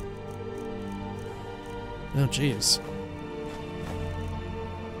 Oh, jeez.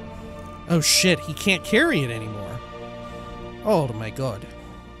 Oh, shit. He can't carry it anymore. Oh, my God.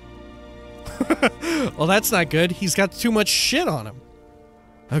 Well, that's not good. He's got too much shit on him.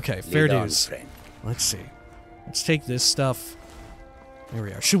 Okay, fair dues. Let's see. Let's take this stuff. There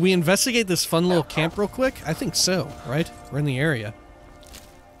we are. Should we investigate this fun little camp real quick? I think so, right? We're in the area.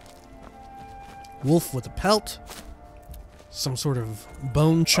 Wolf with a pelt. Some sort of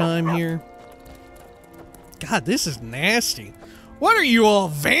bone chime here. God, this is nasty. What are you all,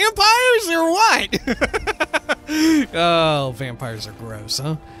 vampires or what? Oh, vampires are gross,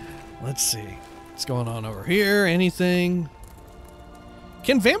 huh? Let's see. What's going on over here? Anything?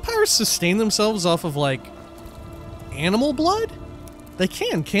 Can vampires sustain themselves off of, like, animal blood? They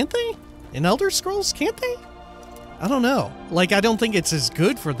can, can't they? In Elder Scrolls, can't they? I don't know. Like, I don't think it's as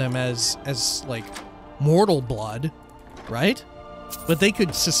good for them as like, mortal blood, right? But they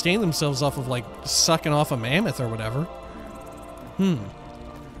could sustain themselves off of, like, sucking off a mammoth or whatever.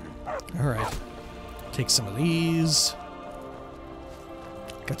 Alright. Take some of these.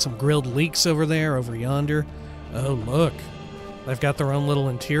 Got some grilled leeks over there, over yonder. Oh, look. They've got their own little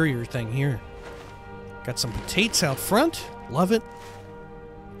interior thing here. Got some potatoes out front. Love it.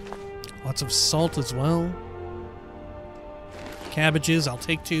 Lots of salt as well. Cabbages, I'll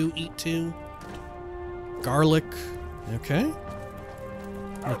take 2, eat 2. Garlic. Okay.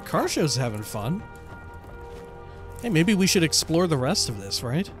 The car show's having fun. Hey, maybe we should explore the rest of this,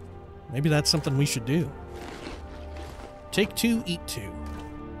 right? Maybe that's something we should do. Take 2, eat 2.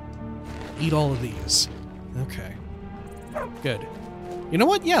 Eat all of these. Okay. Good. You know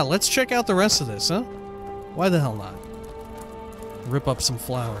what? Yeah, let's check out the rest of this, huh? Why the hell not? Rip up some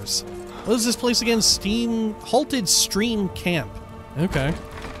flowers. What is this place again? Halted Stream Camp. Okay.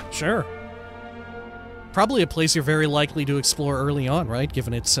 Sure. Probably a place you're very likely to explore early on, right?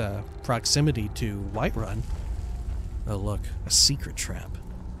 Given its proximity to Whiterun. Oh, look. A secret trap.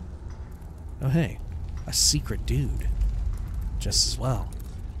 Oh, hey. A secret dude. Just as well.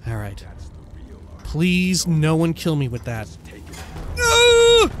 Alright. Please, no one kill me with that.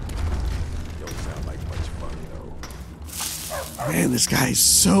 Man, this guy is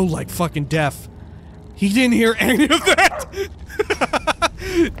so, like, fucking deaf. He didn't hear any of that!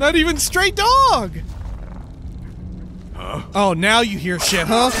 Not even Stray Dog! Huh? Oh, now you hear shit,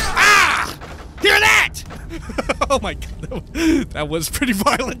 huh? Ah! Hear that! Oh my god, that was pretty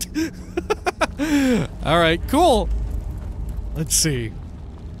violent. Alright, cool. Let's see.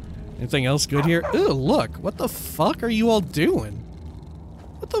 Anything else good here? Ooh, look. What the fuck are you all doing?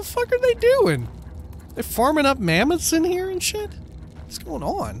 What the fuck are they doing? They're farming up mammoths in here and shit? What's going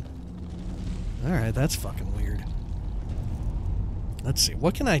on? Alright, that's fucking weird. Let's see.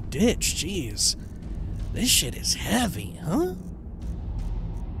 What can I ditch? Jeez. This shit is heavy, huh?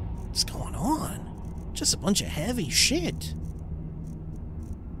 What's going on? Just a bunch of heavy shit.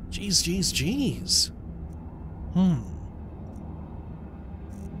 Jeez, jeez, jeez.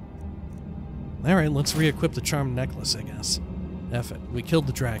 Alright, let's re-equip the charmed necklace, I guess. F it. We killed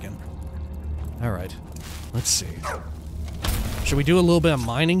the dragon. Alright. Let's see. Should we do a little bit of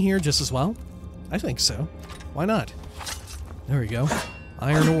mining here just as well? I think so. Why not? There we go.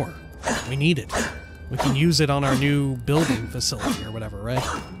 Iron ore. We need it. We can use it on our new building facility or whatever, right?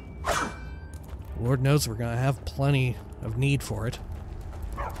 Lord knows we're gonna have plenty of need for it.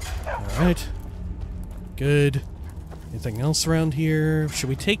 Alright. Good. Anything else around here? Should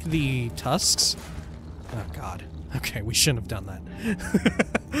we take the tusks? Oh, God. Okay, we shouldn't have done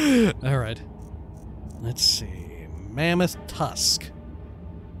that. Alright. Let's see. Mammoth tusk.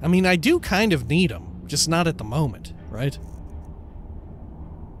 I mean, I do kind of need them, just not at the moment, right?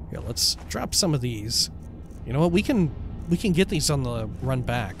 Here, let's drop some of these. You know what? We can get these on the run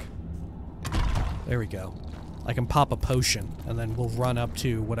back. There we go. I can pop a potion, and then we'll run up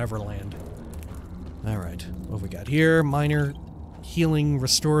to whatever land. Alright, what have we got here? Minor healing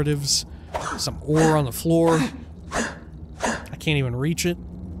restoratives. Some ore on the floor. I can't even reach it.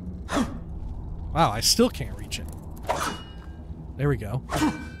 Wow, I still can't reach it. There we go.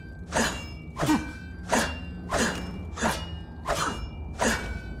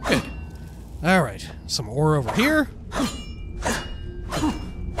 Good. Alright, some ore over here.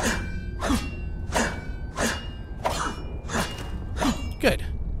 Good.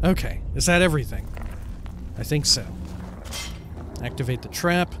 Okay, is that everything? I think so. Activate the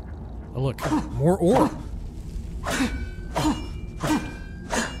trap. Oh look, more ore.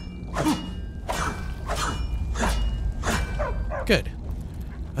 Good.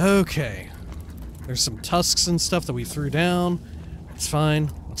 Okay. There's some tusks and stuff that we threw down. It's fine.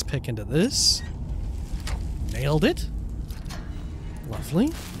 Let's pick into this. Nailed it.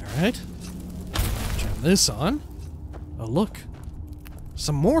 Lovely. Alright. Jump Turn this on. Oh, look.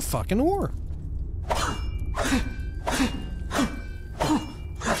 Some more fucking ore.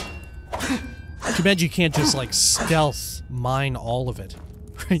 Too bad you can't just, like, stealth mine all of it.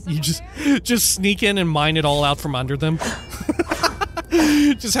 Right? You just sneak in and mine it all out from under them.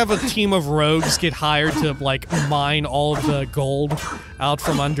 Just have a team of rogues get hired to, like, mine all of the gold out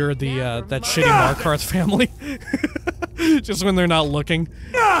from under the, that shitty Markarth family. Just when they're not looking.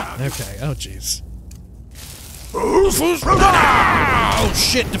 Okay, oh jeez. Oh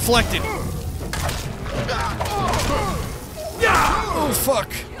shit, deflected. Oh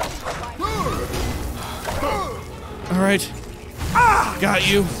fuck. Alright. Got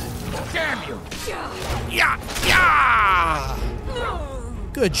you. Damn you! Yeah! Yeah!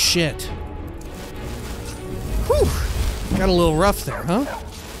 Good shit. Whew. Got a little rough there, huh?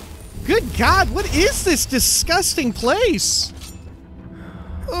 Good God, what is this disgusting place?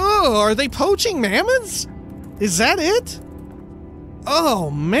 Oh, are they poaching mammoths? Is that it?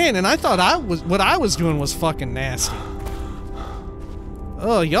 Oh man, and I thought what I was doing was fucking nasty.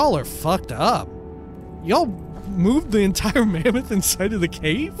 Oh, y'all are fucked up. Y'all moved the entire mammoth inside of the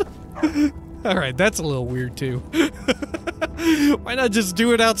cave? Alright, that's a little weird too. Why not just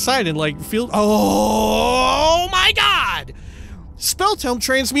do it outside and like feel— oh my God! Spelltome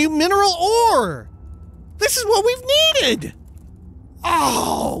transmute mineral ore! This is what we've needed!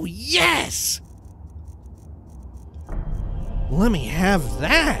 Oh, yes! Let me have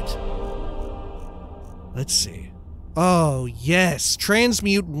that. Let's see. Oh, yes.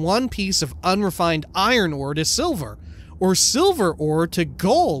 Transmute one piece of unrefined iron ore to silver, or silver ore to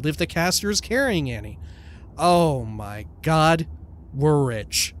gold if the caster is carrying any. Oh my God. We're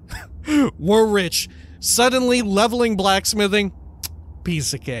rich. We're rich. Suddenly leveling blacksmithing.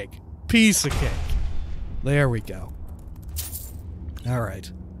 Piece of cake. Piece of cake. There we go.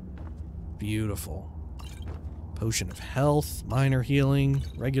 Alright. Beautiful. Potion of health, minor healing,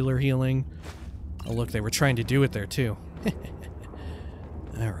 regular healing. Oh look, they were trying to do it there too.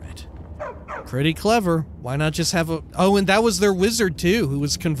 Alright. Pretty clever. Why not just have a— oh, and that was their wizard too, who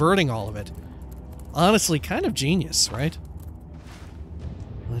was converting all of it. Honestly, kind of genius, right?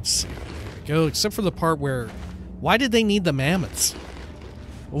 Let's see. There we go, except for the part where— why did they need the mammoths?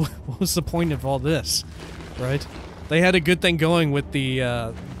 What was the point of all this, right? They had a good thing going with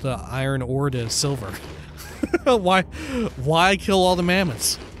the iron ore to silver. Why kill all the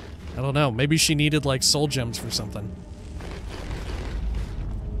mammoths? I don't know. Maybe she needed, like, soul gems for something.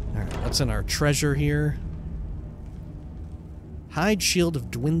 Alright, what's in our treasure here? Hide shield of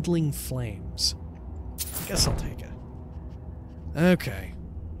dwindling flames. I guess I'll take it. Okay.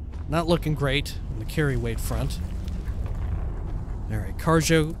 Not looking great on the carry weight front. Alright,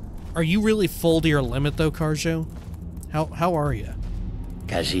 Karjo. Are you really full to your limit, though, Karjo? How are you?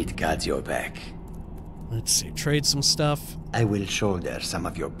 Khajiit got your back. Let's see, trade some stuff. I will shoulder some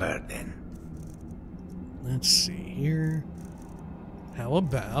of your burden. Let's see here. How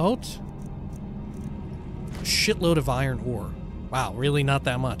about a shitload of iron ore? Wow, really not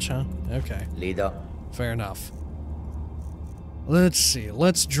that much, huh? Okay. Leader. Fair enough. Let's see,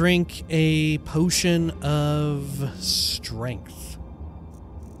 let's drink a potion of strength.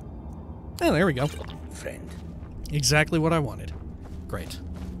 Oh, there we go. Friend. Exactly what I wanted. Great.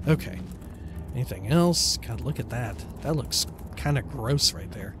 Okay. Anything else? God, look at that. That looks kind of gross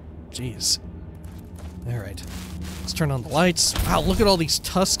right there. Jeez. Alright. Let's turn on the lights. Wow, look at all these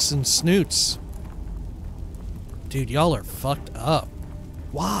tusks and snoots. Dude, y'all are fucked up.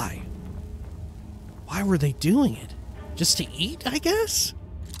 Why? Why were they doing it? Just to eat, I guess?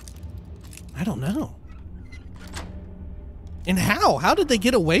 I don't know. And how? How did they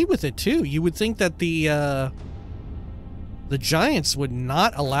get away with it, too? You would think that the giants would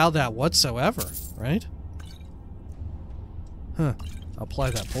not allow that whatsoever, right? Huh. I'll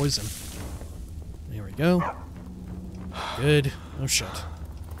apply that poison. There we go. Good. Oh, shit.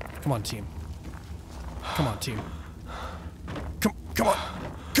 Come on, team. Come on, team. Come on.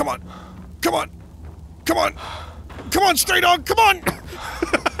 Come on. Come on. Come on. Come on, stray dog. Come on.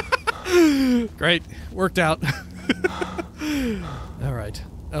 Great. Worked out. All right.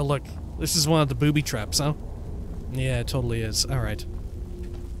 Oh, look. This is one of the booby traps, huh? Yeah, it totally is. All right.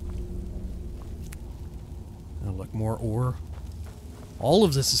 Oh, look, more ore. All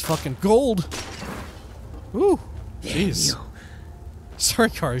of this is fucking gold. Ooh. Jeez. Sorry,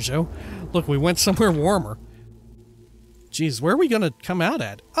 Karjo. Look, we went somewhere warmer. Jeez, where are we gonna come out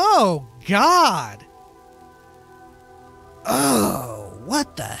at? Oh, God! Oh,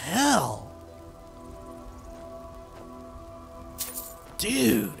 what the hell?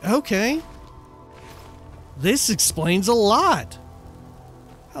 Dude, okay. This explains a lot.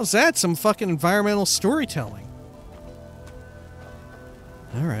 How's that? Some fucking environmental storytelling.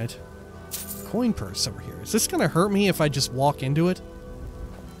 Alright. Coin purse over here. Is this gonna hurt me if I just walk into it?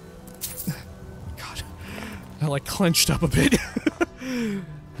 God. I like clenched up a bit.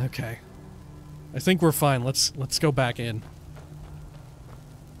 Okay. I think we're fine. Let's go back in.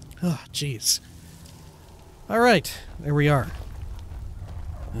 Oh, jeez. Alright. There we are.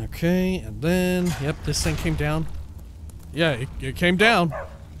 Okay, and then... Yep, this thing came down. Yeah, it came down.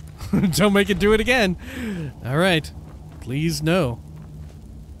 Don't make it do it again. Alright. Please, no.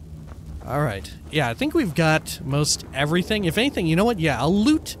 Alright. Yeah, I think we've got most everything. If anything, you know what? Yeah, I'll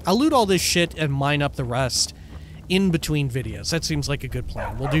loot all this shit and mine up the rest in between videos. That seems like a good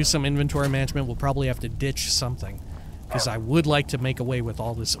plan. We'll do some inventory management. We'll probably have to ditch something, because I would like to make away with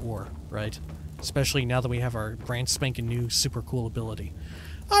all this ore, right? Especially now that we have our brand spanking new super cool ability.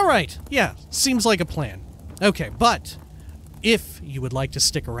 Alright, yeah, seems like a plan. Okay, but if you would like to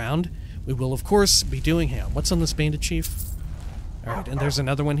stick around, we will of course be doing him. What's on this bandit chief? Alright, and there's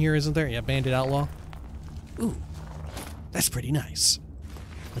another one here, isn't there? Yeah, bandit outlaw. Ooh, that's pretty nice.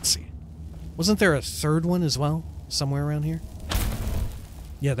 Let's see. Wasn't there a third one as well? Somewhere around here?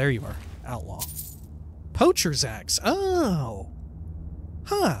 Yeah, there you are. Outlaw. Poacher's axe. Oh.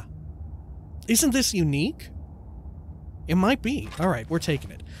 Huh. Isn't this unique? It might be. Alright, we're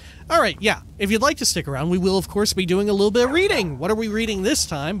taking it. Alright, yeah. If you'd like to stick around, we will, of course, be doing a little bit of reading. What are we reading this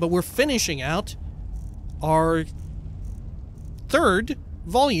time? But we're finishing out our third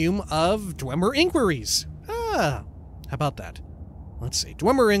volume of Dwemer Inquiries. Ah. How about that? Let's see.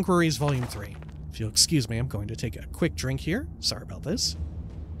 Dwemer Inquiries, Volume 3. If you'll excuse me, I'm going to take a quick drink here. Sorry about this.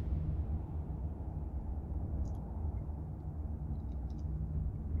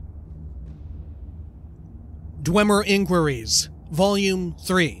 Dwemer Inquiries, Volume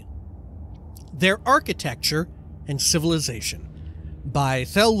 3. Their Architecture and Civilization, by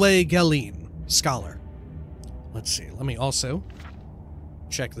Thelwe Gelin, Scholar. Let's see, let me also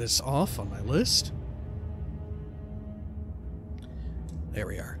check this off on my list. There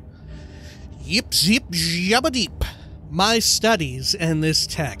we are. Yip zip jabba deep. My studies and this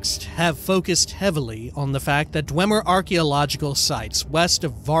text have focused heavily on the fact that Dwemer archaeological sites west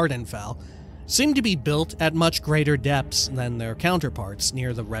of Vardenfell seem to be built at much greater depths than their counterparts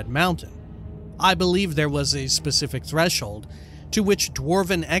near the Red Mountain. I believe there was a specific threshold to which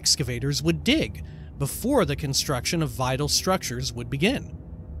dwarven excavators would dig before the construction of vital structures would begin.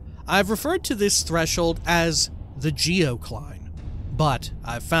 I've referred to this threshold as the geocline, but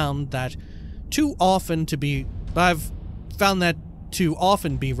I've found that too often be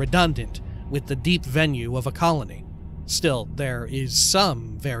redundant with the deep venue of a colony. Still, there is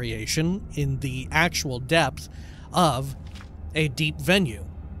some variation in the actual depth of a deep venue,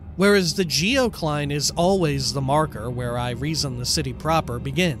 whereas the geocline is always the marker where I reason the city proper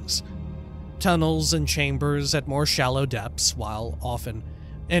begins. Tunnels and chambers at more shallow depths, while often...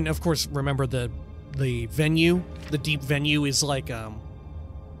 And of course, remember the venue? The deep venue is like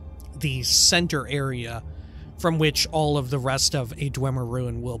the center area from which all of the rest of a Dwemer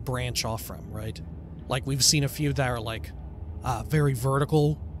ruin will branch off from, right? Like, we've seen a few that are like very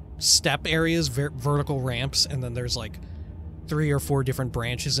vertical step areas, vertical ramps, and then there's like 3 or 4 different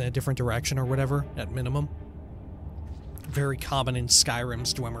branches in a different direction or whatever, at minimum. Very common in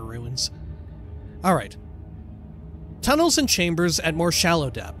Skyrim's Dwemer ruins. Alright. Tunnels and chambers at more shallow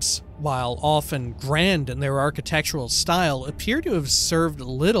depths, while often grand in their architectural style, appear to have served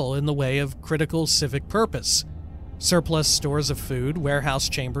little in the way of critical civic purpose. Surplus stores of food, warehouse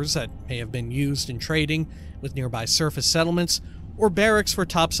chambers that may have been used in trading with nearby surface settlements, or barracks for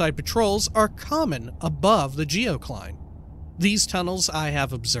topside patrols are common above the geocline. These tunnels, I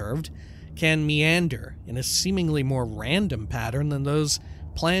have observed, can meander in a seemingly more random pattern than those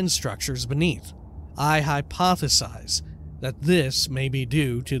planned structures beneath. I hypothesize that this may be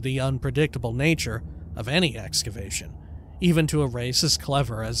due to the unpredictable nature of any excavation, even to a race as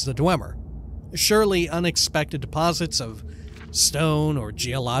clever as the Dwemer. Surely unexpected deposits of stone or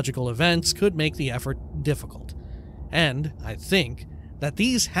geological events could make the effort difficult, and I think that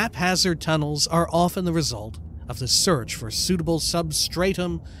these haphazard tunnels are often the result of the search for suitable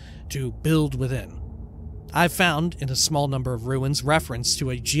substratum to build within. I've found in a small number of ruins reference to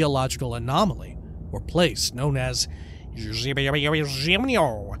a geological anomaly or place known as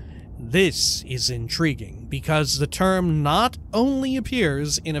This is intriguing because the term not only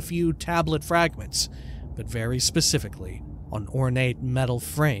appears in a few tablet fragments, but very specifically on ornate metal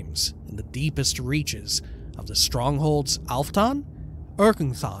frames in the deepest reaches of the strongholds Alftan,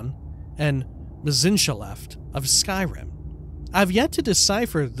 Erkungthan, and Mazinshaleft of Skyrim. I've yet to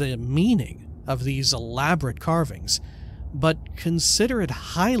decipher the meaning of these elaborate carvings, but consider it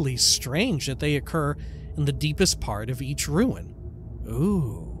highly strange that they occur in the deepest part of each ruin.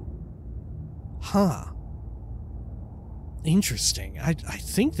 Ooh. Huh. Interesting. I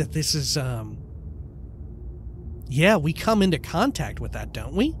think that this is, yeah, we come into contact with that,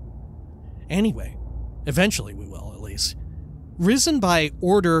 don't we? Anyway, eventually we will, at least. Risen by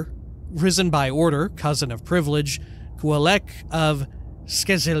order, cousin of privilege, Kualek of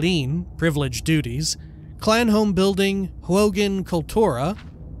Skezelin, privilege duties, clan home building, Huogan Kultura,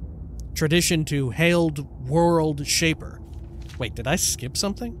 tradition to hailed world shaper. Wait, did I skip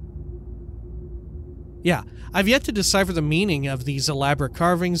something? Yeah, I've yet to decipher the meaning of these elaborate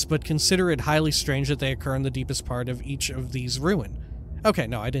carvings, but consider it highly strange that they occur in the deepest part of each of these ruin. Okay,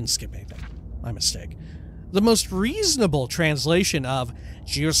 no, I didn't skip anything. My mistake. The most reasonable translation of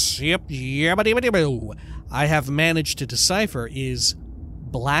I have managed to decipher is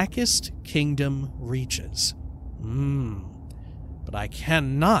Blackest Kingdom Reaches. But I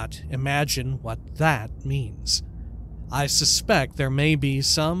cannot imagine what that means. I suspect there may be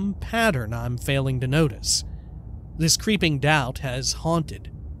some pattern I'm failing to notice. This creeping doubt has haunted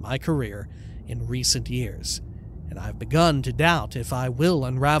my career in recent years, and I've begun to doubt if I will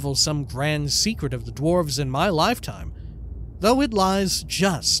unravel some grand secret of the dwarves in my lifetime, though it lies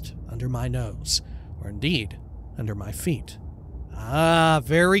just under my nose, or indeed under my feet. Ah,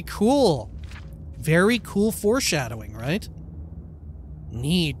 very cool. Very cool foreshadowing, right?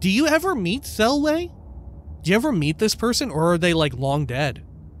 Neat. Do you ever meet Thelway? Do you ever meet this person, or are they, like, long dead?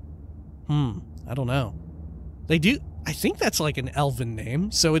 I don't know. They do... I think that's, like, an elven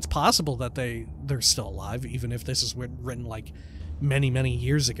name, so it's possible that they're still alive, even if this is written, like, many, many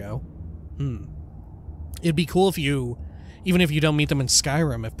years ago. It'd be cool if you... Even if you don't meet them in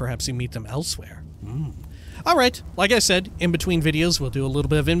Skyrim, if perhaps you meet them elsewhere. Alright, like I said, in between videos, we'll do a little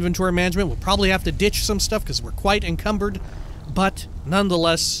bit of inventory management. We'll probably have to ditch some stuff, because we're quite encumbered, but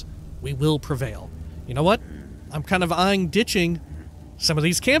nonetheless, we will prevail. You know what? I'm kind of eyeing ditching some of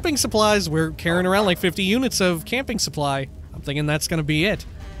these camping supplies. We're carrying around like 50 units of camping supply. I'm thinking that's going to be it.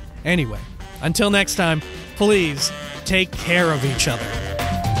 Anyway, until next time, please take care of each other.